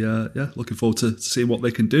we'll be looking forward to seeing what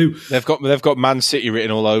they can do. They've got Man City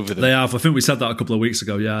written all over them. They have. I think we said that a couple of weeks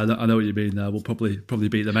ago. Yeah, I know what you mean. We'll probably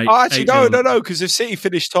beat them 8. Oh, actually, no. Because if City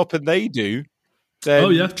finish top and they do, then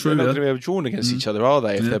true. They're not going to be able to drawn against each other, are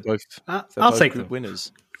they? If they're both, I'll take them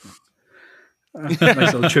winners. Nice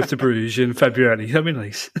little trip to Bruges in February. That'd be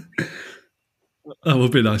nice. That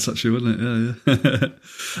would be nice, actually, wouldn't it? Yeah.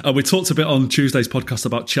 And we talked a bit on Tuesday's podcast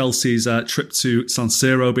about Chelsea's trip to San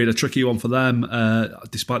Siro being a tricky one for them,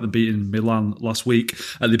 despite them beating Milan last week.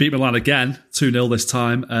 They beat Milan again, 2-0 this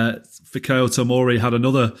time. Fikayo Tomori had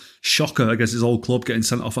another shocker against his old club, getting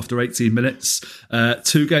sent off after 18 minutes.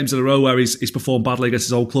 2 games in a row where he's performed badly against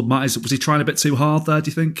his old club. Matt, was he trying a bit too hard there, do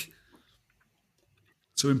you think?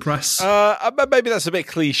 To impress? Maybe that's a bit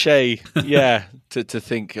cliche, to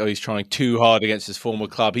think, he's trying too hard against his former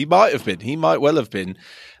club. He might have been. He might well have been.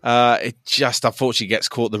 It just, unfortunately, gets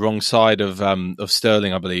caught the wrong side of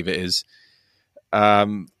Sterling, I believe it is.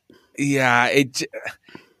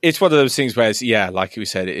 It's one of those things where, like we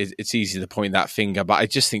said, it's easy to point that finger, but I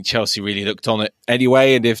just think Chelsea really looked on it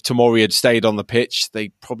anyway, and if Tomori had stayed on the pitch, they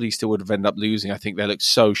probably still would have ended up losing. I think they looked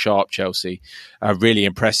so sharp, Chelsea. Really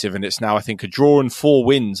impressive, and it's now, I think, a draw and 4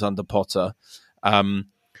 wins under Potter,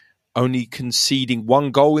 only conceding 1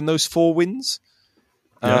 goal in those 4 wins,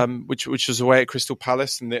 which was away at Crystal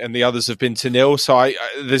Palace, and the others have been to 0, so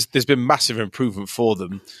there's been massive improvement for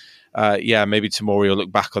them. Maybe Tomori will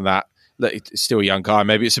look back on that. It's still a young guy.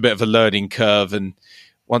 Maybe it's a bit of a learning curve, and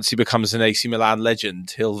once he becomes an AC Milan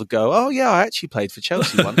legend, he'll go, "Oh yeah, I actually played for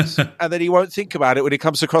Chelsea once," and then he won't think about it when he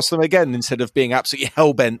comes across them again. Instead of being absolutely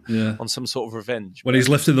hell bent on some sort of revenge. When he's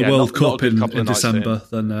lifting the World Cup in December,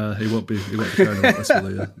 then he won't be going on this.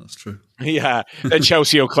 Yeah, that's true. Yeah, then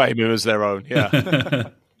Chelsea will claim him as their own. Yeah.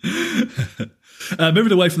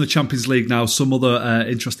 Moving away from the Champions League now, some other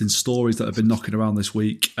interesting stories that have been knocking around this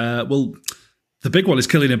week. The big one is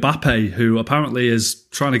Kylian Mbappe, who apparently is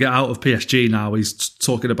trying to get out of PSG now. He's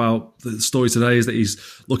talking about, the story today is that he's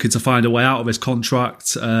looking to find a way out of his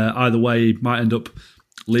contract. Either way, he might end up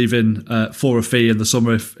leaving for a fee in the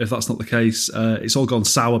summer if that's not the case. It's all gone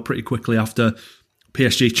sour pretty quickly after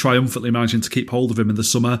PSG triumphantly managing to keep hold of him in the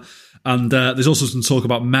summer. And there's also some talk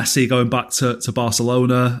about Messi going back to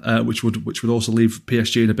Barcelona, which would also leave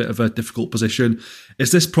PSG in a bit of a difficult position.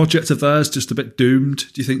 Is this project of theirs just a bit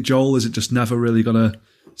doomed, do you think, Joel? Is it just never really going to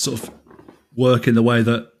sort of work in the way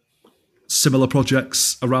that similar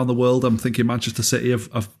projects around the world, I'm thinking Manchester City,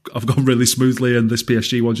 have gone really smoothly, and this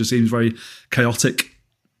PSG one just seems very chaotic?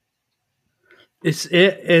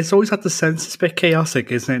 It's always had the sense it's a bit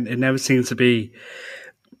chaotic, isn't it? It never seems to be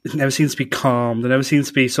calm. There never seems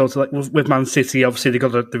to be sort of like with Man City. Obviously, they've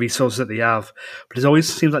got the resources that they have, but it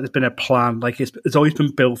always seems like there's been a plan. Like it's always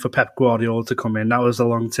been built for Pep Guardiola to come in. That was the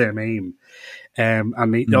long term aim, and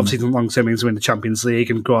obviously the long term aim is to win the Champions League,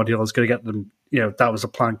 and Guardiola's going to get them. That was the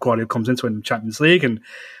plan. Guardiola comes into win the Champions League, and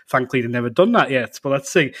thankfully they've never done that yet. But let's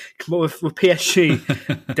see. Come up with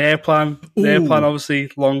PSG, their plan, obviously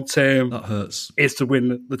long term, that hurts, is to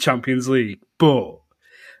win the Champions League, but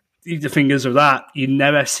the fingers of that, you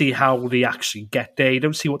never see how they actually get there. You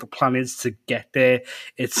don't see what the plan is to get there.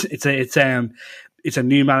 It's a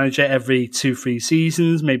new manager every 2-3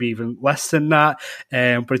 seasons, maybe even less than that.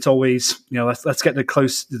 But it's always, let's get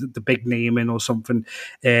the big name in or something.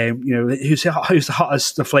 Who's the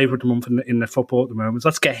hottest, the flavour of the month in the football at the moment? So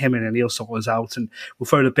let's get him in and he'll sort us out, and we'll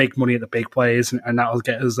throw the big money at the big players, and that'll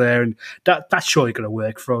get us there. And that's surely going to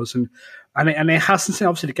work for us. And it hasn't,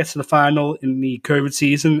 obviously, to get to the final in the COVID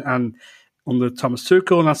season and under Thomas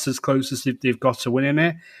Tuchel, and that's as close as they've got to winning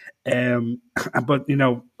it. But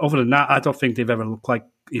other than that, I don't think they've ever looked like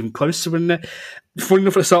even close to winning it. Funny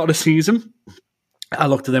enough, at the start of the season, I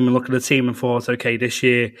looked at them and looked at the team and thought, okay, this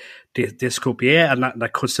year this could be it, and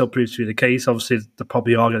that could still prove to be the case. Obviously, they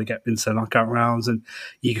probably are going to get into the knockout rounds, and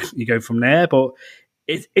you go from there. But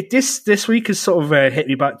this week has sort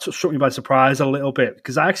of struck me by surprise a little bit,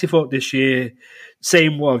 because I actually thought this year,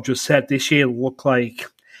 same what I've just said, this year looked like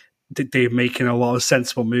they're making a lot of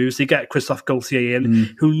sensible moves. They get Christophe Galtier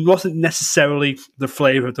in, who wasn't necessarily the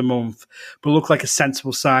flavour of the month, but looked like a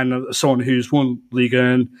sensible sign of someone who's won Ligue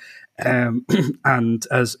 1 and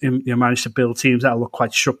has managed to build teams that look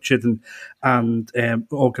quite structured and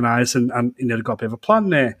organised, and they've got a bit of a plan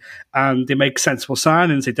there, and they make sensible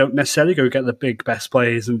signings. They don't necessarily go get the big best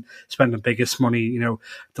players and spend the biggest money.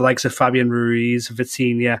 The likes of Fabian Ruiz,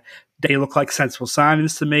 Vitinha, they look like sensible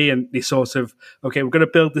signings to me, and they sort of, okay, we're going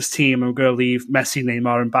to build this team and we're going to leave Messi,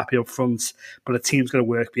 Neymar and Mbappe up front, but the team's going to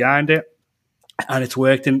work behind it. And it's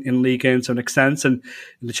worked in Ligue 1 to an extent, and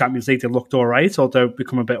in the Champions League they looked all right, although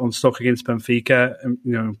become a bit unstuck against Benfica,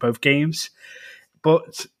 in both games.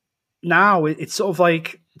 But now it's sort of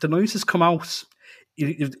like the noise has come out.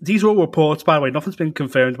 These are all reports, by the way. Nothing's been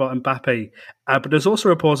confirmed about Mbappe, but there's also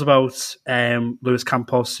reports about Luis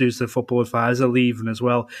Campos, who's the football advisor, leaving as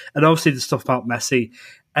well, and obviously the stuff about Messi.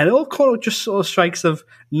 And it all kind of just sort of strikes of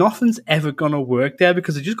nothing's ever going to work there,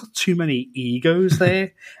 because they've just got too many egos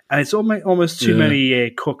there, and it's almost too many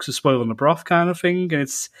cooks are spoiling the broth kind of thing. And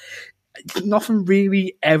it's nothing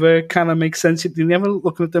really ever kind of makes sense. You're never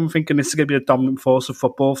looking at them thinking this is going to be a dominant force of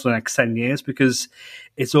football for the next 10 years, because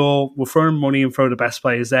it's all, we're throwing money and throw the best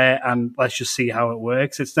players there, and let's just see how it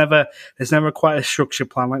works. There's never quite a structured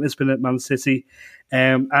plan like there's been at Man City.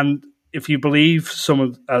 And if you believe some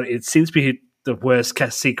of it seems to be the worst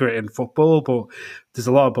kept secret in football, but there's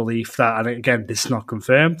a lot of belief that, and again, this is not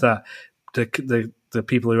confirmed, that the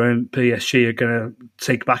people who own PSG are going to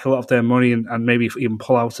take back a lot of their money and maybe even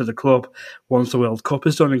pull out of the club once the World Cup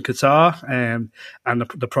is done in Qatar, and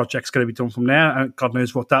the project's going to be done from there, and God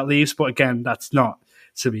knows what that leaves. But again, that's not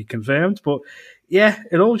to be confirmed. But yeah,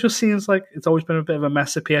 it all just seems like it's always been a bit of a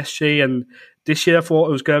mess at PSG, and this year I thought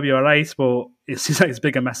it was going to be all right, but it seems like it's a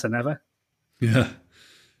bigger mess than ever.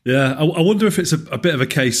 Yeah, I wonder if it's a bit of a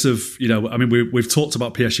case of, we've talked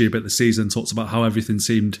about PSG a bit this season, talked about how everything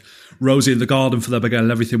seemed rosy in the garden for them again,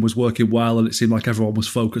 and everything was working well, and it seemed like everyone was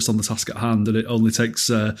focused on the task at hand, and it only takes,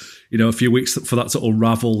 a few weeks for that to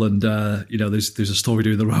unravel. And, there's a story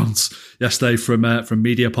doing the rounds yesterday from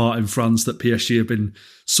Mediapart in France that PSG have been,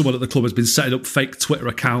 someone at the club has been setting up fake Twitter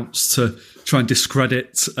accounts to try and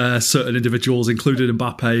discredit certain individuals, including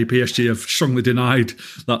Mbappe. PSG have strongly denied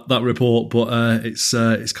that report, but it's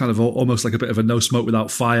kind of almost like a bit of a no smoke without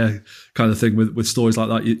fire kind of thing with stories like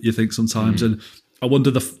that. You think sometimes, and I wonder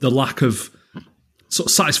the lack of sort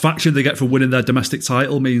of satisfaction they get from winning their domestic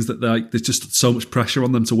title means that there's just so much pressure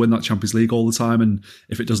on them to win that Champions League all the time, and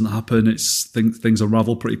if it doesn't happen, things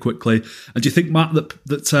unravel pretty quickly. And do you think, Matt, that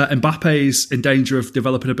Mbappe's in danger of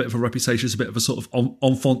developing a bit of a reputation as a bit of a sort of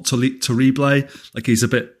enfant terrible, like he's a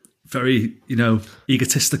bit very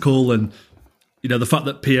egotistical, and the fact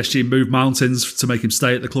that PSG moved mountains to make him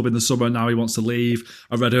stay at the club in the summer, and now he wants to leave.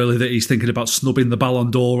 I read earlier that he's thinking about snubbing the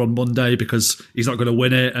Ballon d'Or on Monday because he's not going to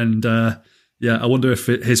win it, and Yeah, I wonder if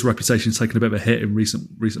his reputation's taken a bit of a hit in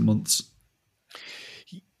recent months.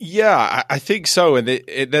 Yeah, I think so. And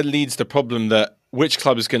it then leads the problem that which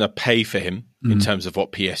club is going to pay for him in terms of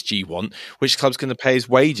what PSG want, which club's going to pay his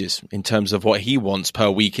wages in terms of what he wants per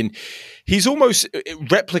week. And he's almost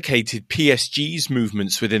replicated PSG's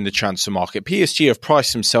movements within the transfer market. PSG have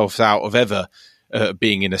priced themselves out of ever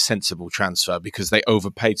being in a sensible transfer because they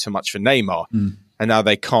overpaid so much for Neymar. And now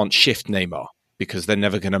they can't shift Neymar because they're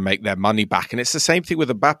never going to make their money back. And it's the same thing with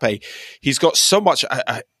Mbappe. He's got so much...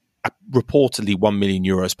 reportedly 1 million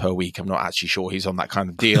euros per week. I'm not actually sure he's on that kind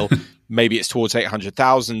of deal. Maybe it's towards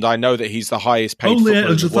 800,000. I know that he's the highest paid only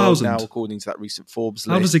footballer in the world 800,000 now, according to that recent Forbes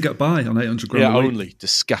list. How does he get by on 800 grand? Yeah, only.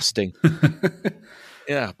 Disgusting.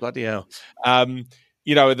 Yeah, bloody hell.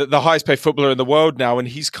 The highest paid footballer in the world now, and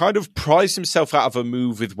he's kind of prized himself out of a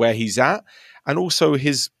move with where he's at. And also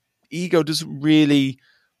his ego doesn't really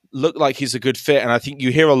look like he's a good fit. And I think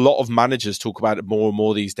you hear a lot of managers talk about it more and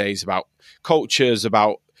more these days, about cultures,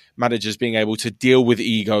 about managers being able to deal with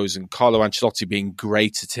egos, and Carlo Ancelotti being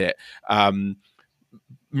great at it.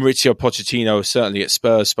 Mauricio Pochettino, certainly at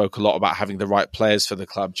Spurs, spoke a lot about having the right players for the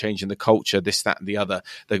club, changing the culture, this, that, and the other.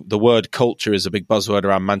 The word culture is a big buzzword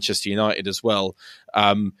around Manchester United as well.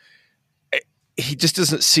 He just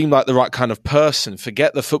doesn't seem like the right kind of person.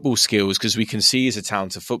 Forget the football skills, because we can see he's a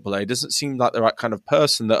talented footballer. He doesn't seem like the right kind of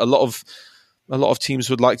person that a lot of teams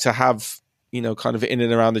would like to have, kind of in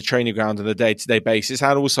and around the training ground on a day-to-day basis,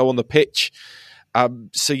 and also on the pitch.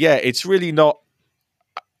 So yeah, it's really not...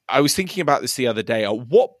 I was thinking about this the other day. At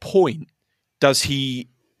what point does he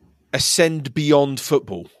ascend beyond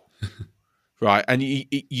football? Right? And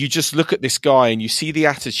you just look at this guy and you see the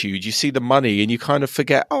attitude, you see the money, and you kind of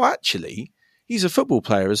forget, oh, actually, he's a football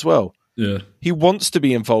player as well. Yeah. He wants to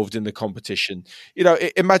be involved in the competition.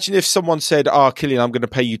 Imagine if someone said, Kylian, I'm going to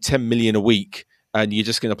pay you 10 million a week, and you're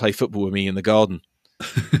just going to play football with me in the garden.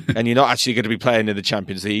 And you're not actually going to be playing in the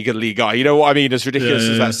Champions League or Liga. You know what I mean? As ridiculous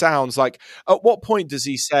as that sounds, like, at what point does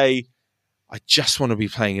he say, I just want to be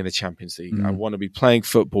playing in the Champions League. I want to be playing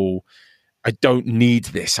football. I don't need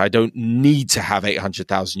this. I don't need to have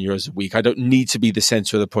 800,000 euros a week. I don't need to be the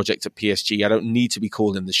center of the project at PSG. I don't need to be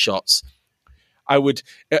calling the shots. I would,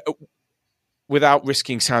 without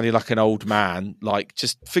risking sounding like an old man, like,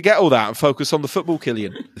 just forget all that and focus on the football,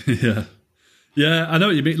 Kylian. Yeah. Yeah, I know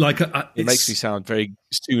what you mean. Like, it makes me sound very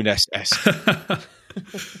Soon-esque.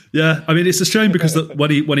 Yeah, I mean, it's a shame because when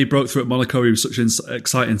he broke through at Monaco, he was such an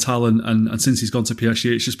exciting talent, and since he's gone to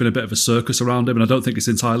PSG, it's just been a bit of a circus around him, and I don't think it's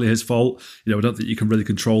entirely his fault. I don't think you can really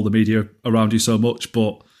control the media around you so much,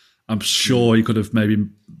 but I'm sure he could have maybe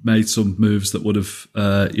made some moves that would have,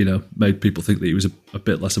 made people think that he was a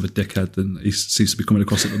bit less of a dickhead than he seems to be coming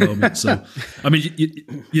across at the moment. So, I mean,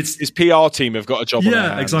 his PR team have got a job on their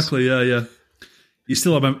hands. Yeah, exactly, yeah. You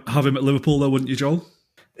still have him at Liverpool, though, wouldn't you, Joel?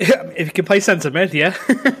 If you can play centre mid, yeah.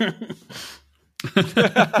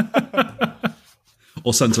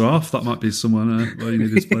 Or centre half, that might be someone where you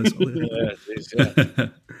need his place. Yeah.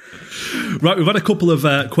 Right, we've had a couple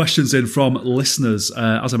of questions in from listeners.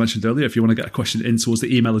 As I mentioned earlier, if you want to get a question in to us,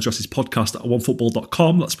 the email address is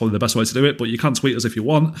podcast@onefootball.com. That's probably the best way to do it, but you can tweet us if you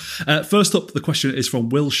want. First up, the question is from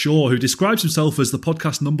Will Shaw, who describes himself as the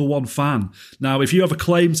podcast number one fan. Now, if you have a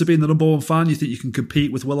claim to being the number one fan, you think you can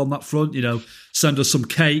compete with Will on that front, send us some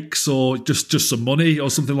cakes or just some money or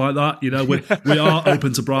something like that. We are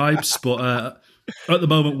open to bribes, but... at the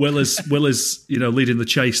moment, Will is leading the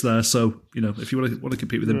chase there. So if you want to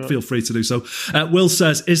compete with him, feel free to do so. Will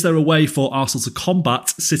says, "Is there a way for Arsenal to combat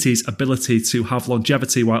City's ability to have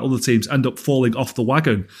longevity while other teams end up falling off the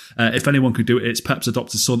wagon? If anyone could do it, it's Pep's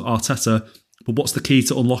adopted son Arteta. But what's the key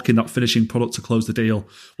to unlocking that finishing product to close the deal?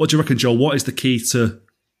 What do you reckon, Joel? What is the key to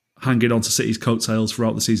hanging on to City's coattails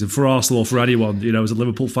throughout the season for Arsenal or for anyone? As a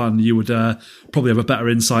Liverpool fan, you would probably have a better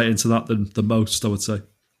insight into that than most, I would say."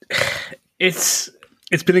 It's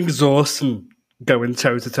been exhausting going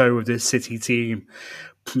toe-to-toe with this City team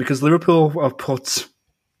because Liverpool have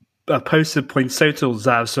posted points totals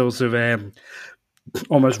that are sort of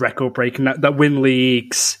almost record-breaking, that win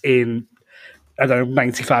leagues in,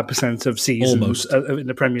 95% of seasons in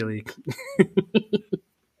the Premier League.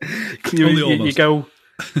 Only almost. You go,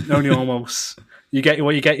 only almost. You get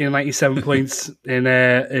 97 points in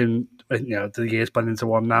the year's blending into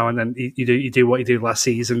one now, and then you do what you did last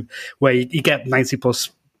season, where you get 90 plus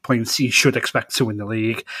points. You should expect to win the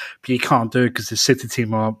league, but you can't do it because the City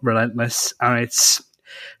team are relentless. And it's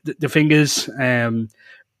the thing is,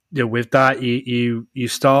 with that you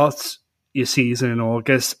start your season in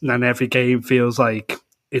August, and then every game feels like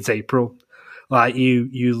it's April. Like you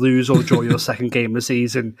lose or draw your second game of the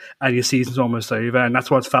season, and your season's almost over. And that's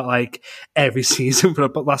what it felt like every season for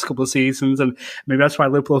the last couple of seasons. And maybe that's why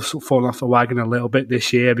Liverpool have fallen off the wagon a little bit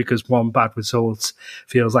this year, because one bad result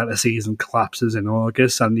feels like the season collapses in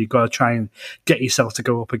August, and you've got to try and get yourself to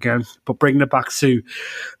go up again. But bringing it back to,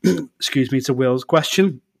 to Will's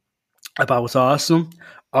question about Arsenal.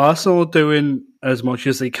 Arsenal are doing as much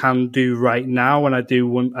as they can do right now, and I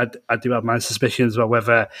do have my suspicions about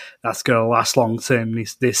whether that's going to last long term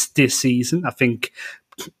this season. I think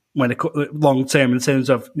when it long term in terms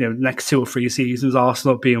of next 2 or 3 seasons,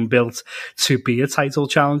 Arsenal being built to be a title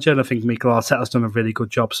challenger, and I think Mikel Arteta's done a really good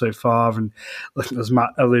job so far. And as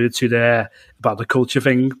Matt alluded to there about the culture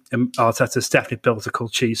thing, Arteta's definitely built a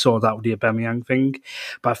culture. You saw that with the Aubameyang thing,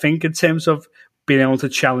 but I think in terms of being able to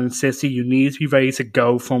challenge City, you need to be ready to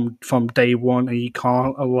go from day one, and you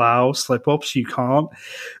can't allow slip-ups.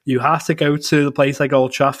 You have to go to the place like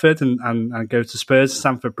Old Trafford and go to Spurs,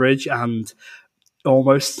 Stamford Bridge, and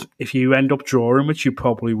almost, if you end up drawing, which you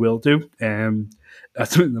probably will do,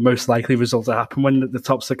 that's the most likely result to happen when the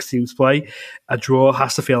top 6 teams play. A draw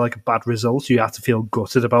has to feel like a bad result. You have to feel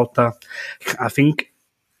gutted about that. I think,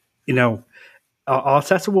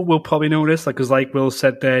 Arteta will probably know this, because like Will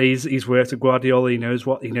said there, he's worked with Guardiola. He knows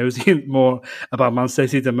more about Man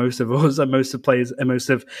City than most of us and most of players and most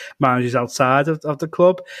of managers outside of the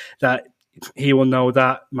club. That he will know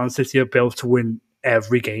that Man City are built to win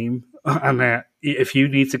every game, and if you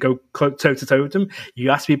need to go toe to toe with them, you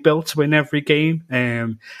have to be built to win every game,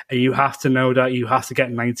 and you have to know that you have to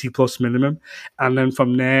get 90 plus minimum, and then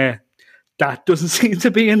from there. That doesn't seem to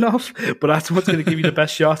be enough, but that's what's going to give you the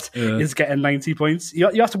best shot is getting 90 points. You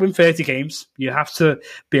have to win 30 games. You have to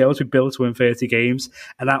be able to be built to win 30 games,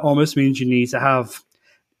 and that almost means you need to have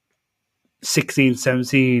 16,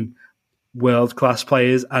 17 world-class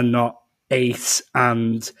players and not 8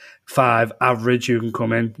 and 5 average who can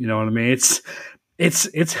come in. You know what I mean?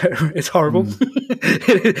 It's horrible.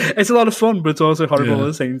 It's a lot of fun, but it's also horrible at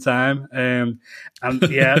the same time.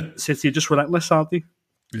 City are just relentless, aren't they?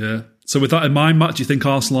 Yeah. So with that in mind, Matt, do you think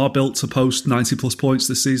Arsenal are built to post 90 plus points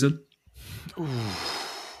this season?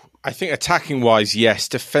 I think attacking wise, yes.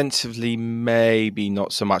 Defensively, maybe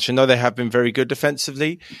not so much. I know they have been very good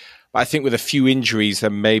defensively, but I think with a few injuries, they're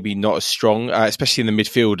maybe not as strong, especially in the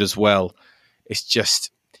midfield as well. It's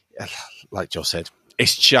just, like Joe said,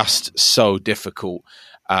 it's just so difficult.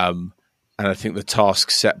 And I think the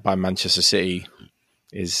task set by Manchester City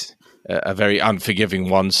is a very unforgiving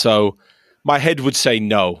one. So my head would say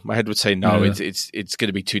no. Yeah. It's going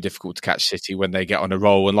to be too difficult to catch City when they get on a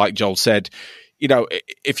roll. And like Joel said,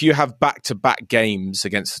 if you have back-to-back games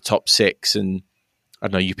against the top 6 and, I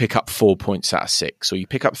don't know, you pick up 4 points out of 6 or you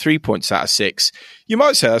pick up 3 points out of 6, you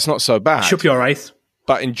might say that's not so bad. Should be all right.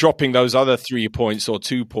 But in dropping those other 3 points or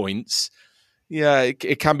 2 points,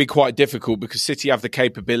 it can be quite difficult because City have the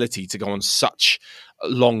capability to go on such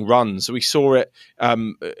long runs. We saw it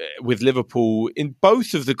with Liverpool in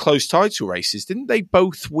both of the close title races. Didn't they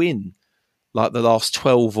both win like the last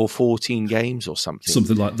 12 or 14 games or something?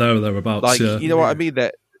 Something like there or thereabouts. You know what I mean?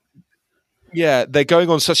 They're going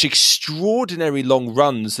on such extraordinary long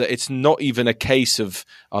runs that it's not even a case of,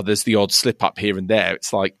 there's the odd slip up here and there.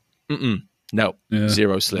 It's like, no,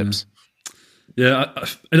 0 slips. Yeah,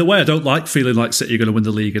 in a way, I don't like feeling like City are going to win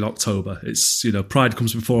the league in October. It's, pride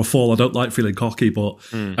comes before a fall. I don't like feeling cocky, but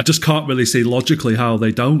I just can't really see logically how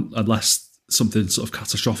they don't, unless something sort of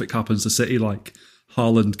catastrophic happens to City, like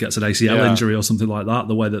Haaland gets an ACL injury or something like that,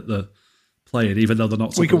 the way that they're playing, even though they're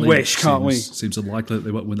not. We can wish, can't we? Seems unlikely that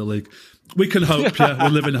they won't win the league. We can hope, we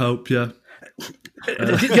live in hope, The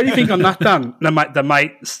only thing on that, Dan, that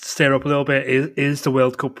might stir up a little bit is the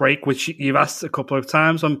World Cup break, which you've asked a couple of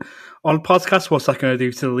times on podcasts. What's that going to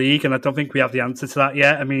do to the league? And I don't think we have the answer to that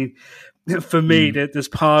yet. I mean, for me, there's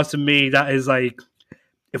part of me that is like,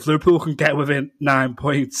 if Liverpool can get within 9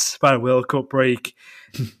 points by the World Cup break,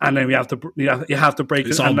 and then you have to break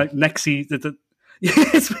it, and like next season,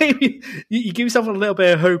 it's maybe you give yourself a little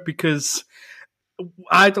bit of hope, because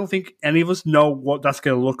I don't think any of us know what that's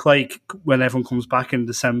going to look like when everyone comes back in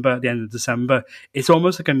December, at the end of December. It's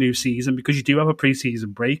almost like a new season, because you do have a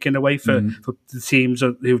pre-season break in a way for the teams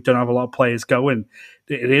who don't have a lot of players going.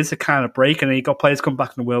 It is a kind of break, and then you've got players come back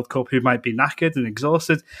in the World Cup who might be knackered and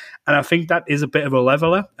exhausted. And I think that is a bit of a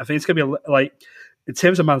leveler. I think it's going to be like, in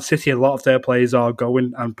terms of Man City, a lot of their players are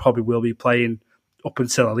going and probably will be playing up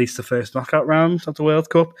until at least the first knockout round of the World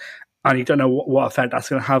Cup. And you don't know what effect that's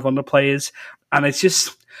going to have on the players. And it's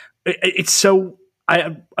just, it's so,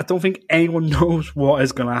 I don't think anyone knows what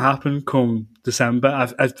is going to happen come December.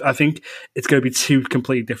 I think it's going to be two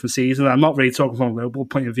completely different seasons. I'm not really talking from a Liverpool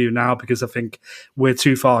point of view now because I think we're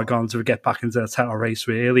too far gone to get back into the title race,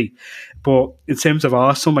 really. But in terms of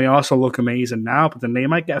Arsenal look amazing now, but then they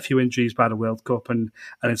might get a few injuries by the World Cup and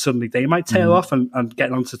then suddenly they might tail off and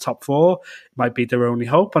get onto the top four. It might be their only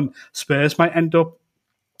hope. And Spurs might end up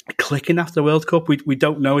clicking after the World Cup. We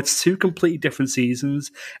don't know. It's two completely different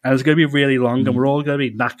seasons and it's going to be really long and we're all going to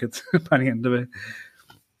be knackered by the end of it.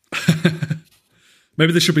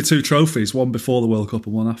 Maybe there should be two trophies, one before the World Cup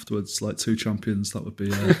and one afterwards, like two champions. That would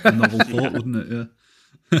be a novel thought, wouldn't it?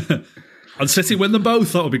 Yeah. And City win them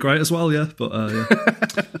both. That would be great as well, yeah. But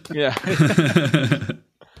yeah.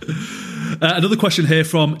 Another question here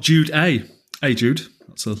from Jude A. Hey, Jude.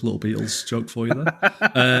 That's a little Beatles joke for you there.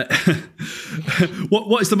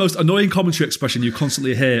 What is the most annoying commentary expression you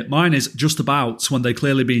constantly hear? Mine is just about, when they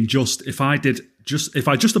clearly mean just. If I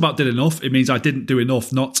just about did enough, it means I didn't do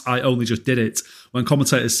enough, not I only just did it. When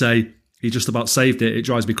commentators say he just about saved it, it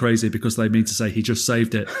drives me crazy because they mean to say he just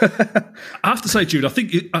saved it. I have to say, Jude, I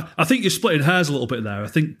think you're splitting hairs a little bit there. I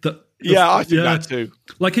think that I think that too.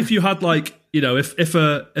 Like if you had if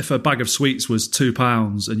a bag of sweets was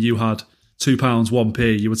 £2 and you had £2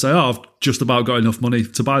 1p, you would say, "Oh, I've just about got enough money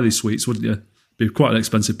to buy these sweets," wouldn't you? Be quite an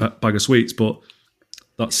expensive bag of sweets, but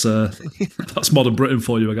that's modern Britain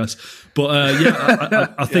for you, I guess. But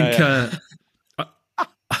I think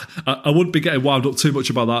I wouldn't be getting wound up too much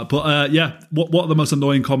about that. But what are the most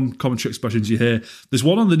annoying commentary expressions you hear? There's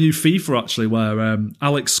one on the new FIFA actually where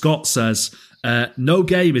Alex Scott says, "No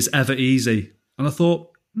game is ever easy," and I thought,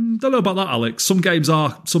 don't know about that, Alex. Some games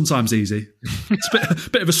are sometimes easy. It's a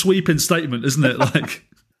bit of a sweeping statement, isn't it? Like,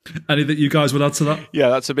 anything you guys would add to that? Yeah,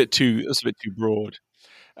 that's a bit too broad.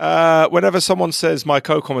 Whenever someone says my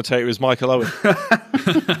co-commentator is Michael Owen,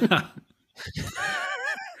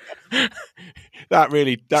 that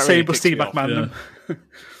really Steve McMahon.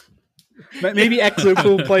 Yeah. Maybe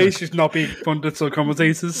ex-Liverpool players should not be pundits or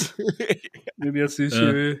commentators. Maybe that's the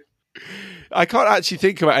issue. I can't actually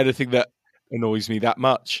think about anything that annoys me that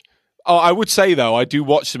much. Oh, I would say though, I do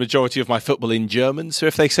watch the majority of my football in German, so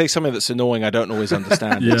if they say something that's annoying, I don't always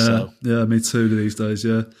understand it. So. Yeah, me too these days,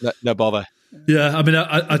 yeah. No bother. Yeah, I mean,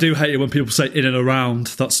 I do hate it when people say in and around.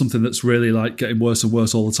 That's something that's really like getting worse and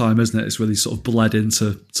worse all the time, isn't it? It's really sort of bled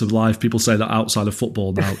into life. People say that outside of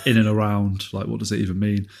football now, in and around. Like, what does it even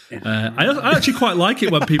mean? I actually quite like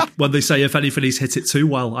it when they say, if anything, he's hit it too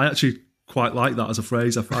well. I actually quite like that as a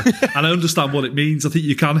phrase. And I understand what it means. I think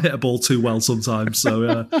you can hit a ball too well sometimes.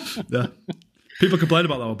 So, yeah. People complain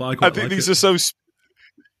about that one, but I quite like it. I think these are so...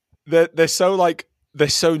 They're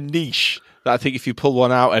so niche that I think if you pull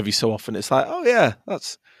one out every so often, it's like, oh yeah,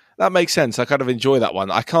 that makes sense. I kind of enjoy that one.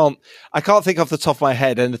 I can't think off the top of my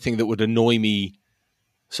head anything that would annoy me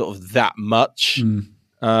sort of that much.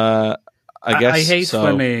 I guess I hate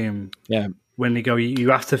when they go,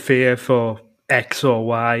 you have to fear for X or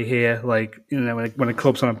Y here, like, you know, when a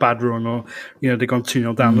club's on a bad run or, you know, they've gone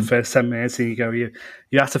 2-0 down the first 10 minutes and you go, you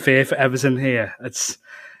have to fear for Everton here.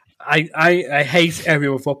 I hate every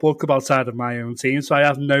other football club outside of my own team, so I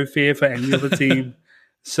have no fear for any other team.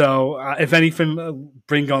 So if anything,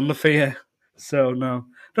 bring on the fear. So no,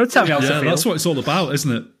 don't tell me how to feel. That's what it's all about,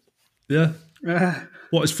 isn't it? Yeah.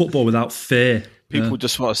 What is football without fear? People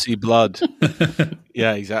just want to see blood.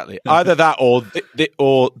 Yeah, exactly. Either that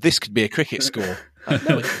or this could be a cricket score.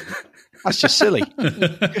 No, that's just silly.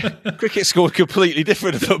 Cricket score completely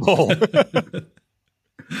different to football.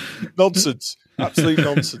 Nonsense. Absolute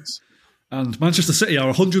nonsense. And Manchester City are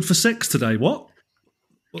 100 for 6 today. What?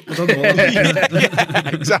 I don't know yeah,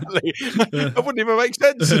 exactly. That wouldn't even make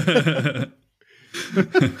sense.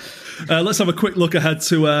 Let's have a quick look ahead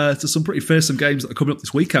to some pretty fearsome games that are coming up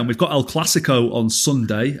this weekend. We've got El Clásico on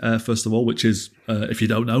Sunday, first of all, which is, if you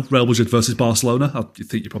don't know, Real Madrid versus Barcelona. I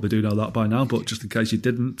think you probably do know that by now, but just in case you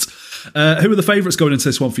didn't. Who are the favourites going into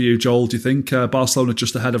this one for you, Joel? Do you think Barcelona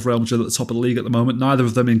just ahead of Real Madrid at the top of the league at the moment? Neither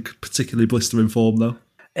of them in particularly blistering form, though.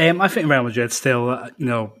 I think Real Madrid still,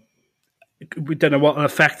 we don't know what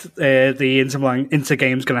effect the Inter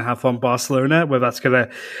game is going to have on Barcelona, whether that's going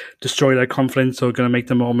to destroy their confidence or going to make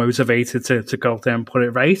them more motivated to go out there and put it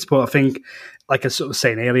right. But I think, like I was sort of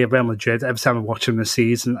saying earlier, Real Madrid, every time I watch them this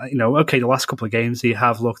season, the last couple of games they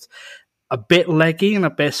have looked a bit leggy and a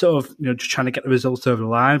bit sort of, just trying to get the results over the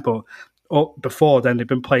line. But before then, they've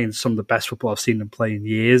been playing some of the best football I've seen them play in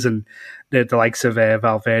years, and the likes of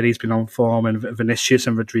Valverde's been on form, and Vinicius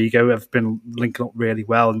and Rodrigo have been linking up really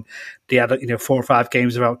well. And they had 4 or 5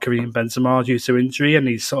 games without Karim Benzema due to injury, and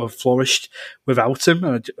he's sort of flourished without him.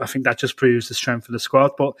 And I think that just proves the strength of the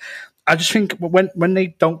squad. But I just think when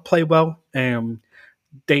they don't play well,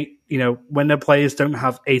 they, when their players don't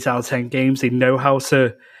have 8 out of 10 games, they know how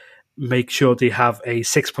to make sure they have a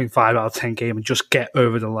 6.5 out of 10 game and just get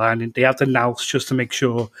over the line. And they have the nous just to make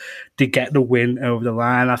sure they get the win over the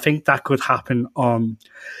line. I think that could happen on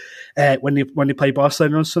when they play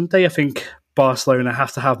Barcelona on Sunday. I think Barcelona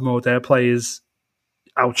have to have more of their players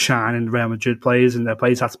outshining Real Madrid players, and their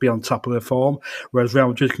players have to be on top of their form, whereas Real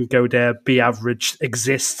Madrid can go there, be average,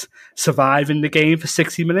 exist, survive in the game for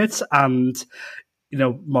 60 minutes, and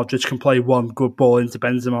Modric can play one good ball into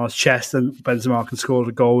Benzema's chest, and Benzema can score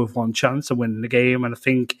the goal with one chance of winning the game. And I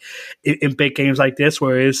think in big games like this,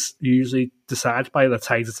 where it's usually decided by the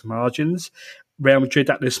tightest margins, Real Madrid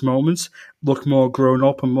at this moment look more grown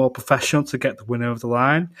up and more professional to get the win over the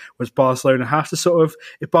line, whereas Barcelona have to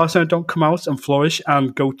if Barcelona don't come out and flourish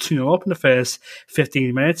and go 2-0 up in the first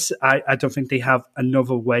 15 minutes, I don't think they have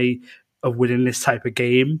another way of winning this type of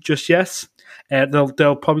game just yet.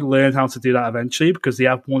 They'll probably learn how to do that eventually, because they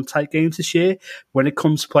have won tight games this year. When it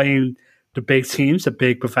comes to playing the big teams, the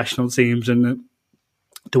big professional teams and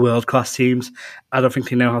the world-class teams, I don't think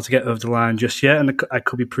they know how to get over the line just yet, and I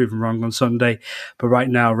could be proven wrong on Sunday. But right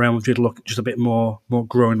now, Real Madrid look just a bit more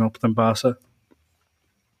grown up than Barca.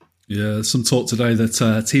 Yeah, some talk today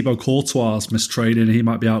that Thibaut Courtois missed training. He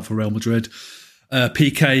might be out for Real Madrid.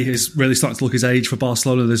 PK is really starting to look his age for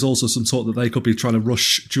Barcelona. There's also some talk that they could be trying to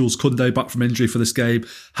rush Jules Koundé back from injury for this game.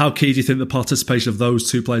 How key do you think the participation of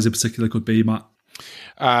those two players in particular could be, Matt?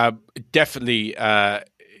 Definitely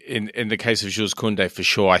in the case of Jules Koundé, for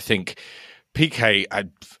sure. I think PK, I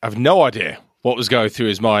have no idea what was going through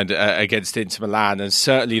his mind against Inter Milan, and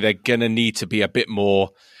certainly they're going to need to be a bit more...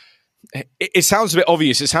 It sounds a bit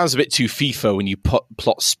obvious. It sounds a bit too FIFA when you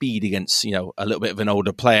plot speed against, a little bit of an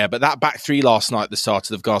older player. But that back three last night, the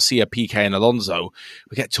started of Garcia, PK and Alonso,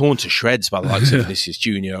 we get torn to shreds by the likes of Vinicius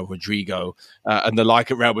Junior, Rodrigo, and the like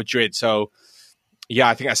at Real Madrid. So, yeah,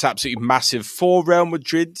 I think that's absolutely massive for Real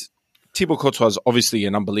Madrid. Thibaut Courtois is obviously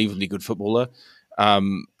an unbelievably good footballer,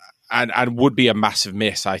 and would be a massive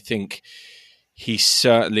miss. I think he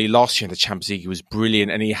certainly, last year in the Champions League, he was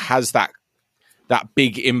brilliant, and he has that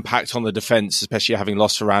big impact on the defence, especially having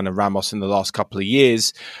lost Varane and Ramos in the last couple of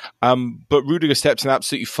years. But Rudiger steps in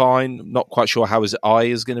absolutely fine. Not quite sure how his eye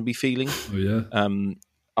is going to be feeling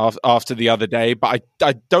after the other day. But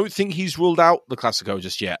I don't think he's ruled out the Clásico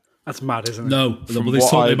just yet. That's mad, isn't it? No, but they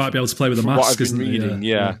thought they might be able to play with a mask, isn't reading,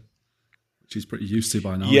 yeah. Which he's pretty used to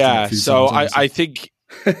by now. Yeah, so I think...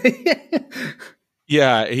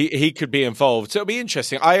 Yeah, he could be involved. So it'll be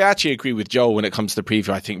interesting. I actually agree with Joel when it comes to the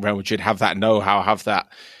preview. I think Real Madrid have that know-how, have that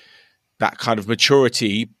kind of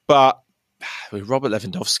maturity. But with Robert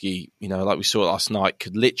Lewandowski, like we saw last night,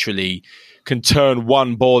 can turn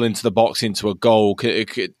one ball into the box into a goal.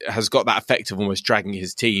 Has got that effect of almost dragging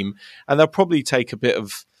his team. And they'll probably take a bit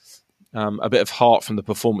of heart from the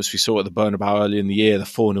performance we saw at the Bernabeu earlier in the year, the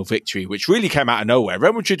 4-0 victory, which really came out of nowhere.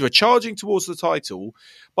 Real Madrid were charging towards the title.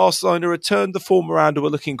 Barcelona had turned the form around and were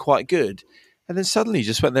looking quite good. And then suddenly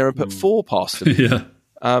just went there and put 4 past them. Yeah.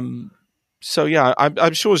 So, yeah,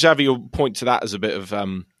 I'm sure Xavi will point to that as a bit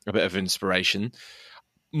of inspiration.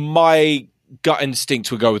 My gut instinct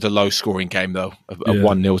would go with a low-scoring game, though, a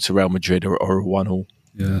 1-0 to Real Madrid or a 1-1.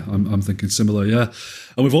 Yeah, I'm thinking similar, yeah.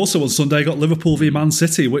 And we've also on Sunday got Liverpool v Man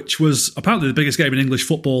City, which was apparently the biggest game in English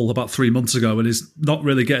football about 3 months ago and is not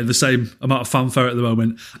really getting the same amount of fanfare at the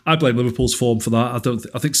moment. I blame Liverpool's form for that.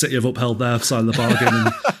 I think City have upheld their side of the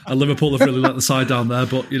bargain and Liverpool have really let the side down there.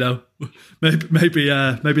 But,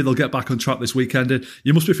 maybe they'll get back on track this weekend.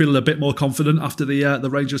 You must be feeling a bit more confident after the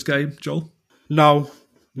Rangers game, Joel? No,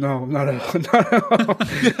 not at all.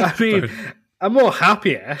 I mean... I'm more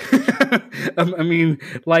happier. I mean,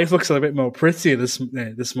 life looks a little bit more pretty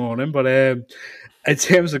this morning. But in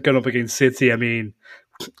terms of going up against City, I mean,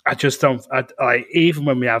 I just don't. Even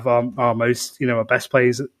when we have our most, our best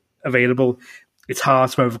players available, it's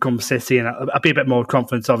hard to overcome City. And I'd be a bit more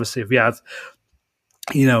confident, obviously, if we had,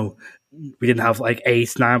 we didn't have like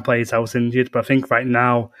 8-9 players out injured. But I think right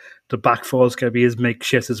now the back four is going to be as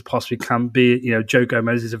makeshift as it possibly can be. Joe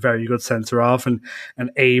Gomez is a very good centre half and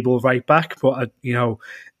an able right back, but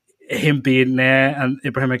him being there and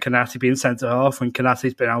Ibrahim Konate being centre half when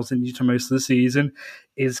Konate's been out injured for most of the season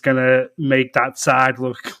is going to make that side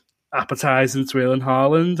look appetising to Erling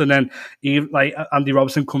Haaland. And then even like Andy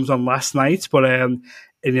Robertson comes on last night, but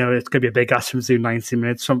it's going to be a big ask for him to do 90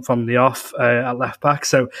 minutes from the off at left back.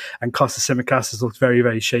 So, and Kostas Tsimikas has looked very,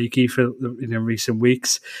 very shaky for recent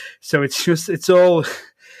weeks. So it's all.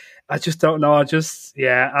 I just don't know.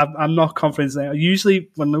 I'm not confident. Usually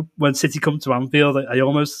when City come to Anfield, I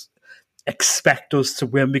almost expect us to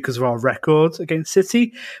win because of our record against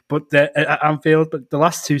City. But at Anfield, but the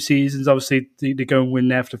last 2 seasons, obviously, they go and win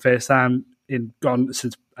there for the first time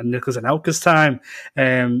since Nicholas Anelka's time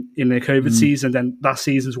in the COVID season. Then last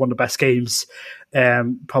season's one of the best games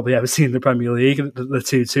probably ever seen in the Premier League. The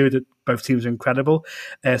 2-2, that both teams are incredible.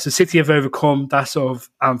 So City have overcome that sort of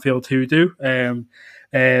Anfield hoodoo,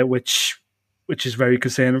 which is very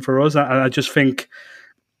concerning for us. And I just think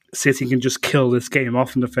City can just kill this game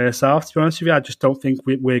off in the first half, to be honest with you. I just don't think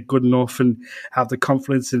we're good enough and have the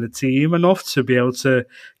confidence in the team enough to be able to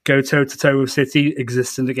go toe-to-toe with City,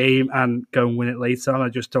 exist in the game, and go and win it later on. I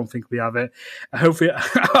just don't think we have it. Hopefully,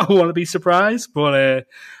 I want to be surprised, but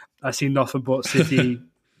I see nothing but City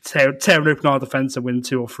tearing open our defence and win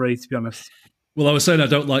 2 or 3, to be honest. Well, I was saying I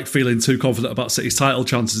don't like feeling too confident about City's title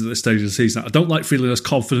chances at this stage of the season. I don't like feeling as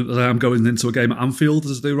confident as I am going into a game at Anfield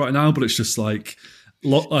as I do right now, but it's just like...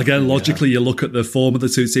 logically, you look at the form of the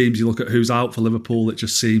 2 teams, you look at who's out for Liverpool, it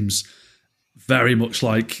just seems very much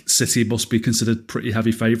like City must be considered pretty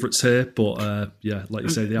heavy favourites here. But like you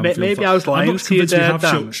say, the Anfield... Maybe I was lying to you there,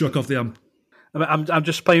 Dan. Shook off the I'm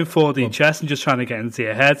just playing 4D chess and just trying to get into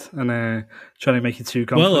your head and trying to make you too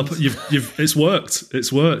confident. Well, it's worked.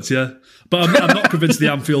 It's worked, yeah. But I'm not convinced the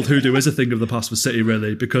Anfield hoodoo is a thing of the past for City,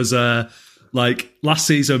 really, because... last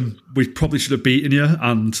season, we probably should have beaten you,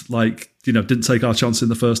 and didn't take our chance in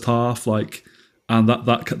the first half. And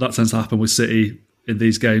that tends to happen with City in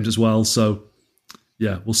these games as well. So,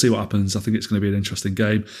 yeah, we'll see what happens. I think it's going to be an interesting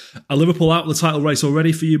game. Are Liverpool out of the title race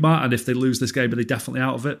already for you, Matt? And if they lose this game, are they definitely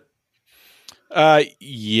out of it?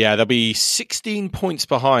 Yeah, they'll be 16 points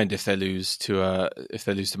behind if they lose to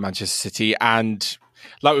Manchester City, and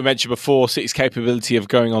like we mentioned before, City's capability of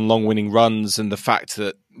going on long winning runs and the fact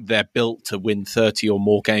that they're built to win 30 or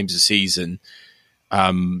more games a season.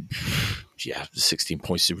 16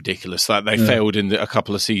 points is ridiculous. They failed in a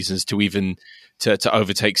couple of seasons to even to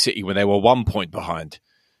overtake City when they were 1 point behind.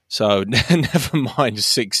 So never mind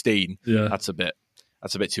 16. Yeah. That's a bit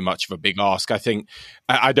too much of a big ask. I think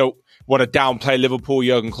I don't want to downplay Liverpool,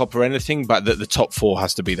 Jurgen Klopp or anything, but the top 4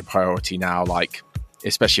 has to be the priority now.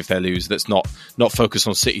 Especially if they lose, that's not focused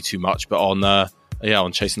on City too much, but on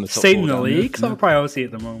chasing the top 4. Staying in the league, it's not a priority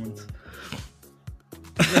at the moment.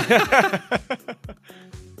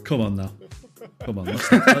 Come on now. Come on,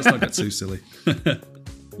 let's not get too silly.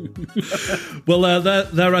 Well,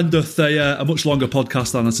 there endeth a much longer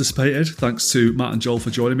podcast than anticipated. Thanks to Matt and Joel for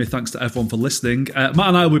joining me. Thanks to everyone for listening. Matt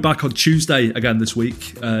and I will be back on Tuesday again this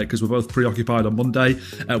week because we're both preoccupied on Monday.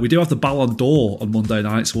 We do have the Ballon d'Or on Monday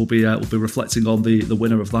night, so we'll be reflecting on the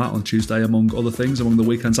winner of that on Tuesday, among other things, among the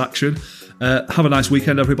weekend's action. Have a nice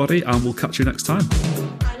weekend, everybody, and we'll catch you next time.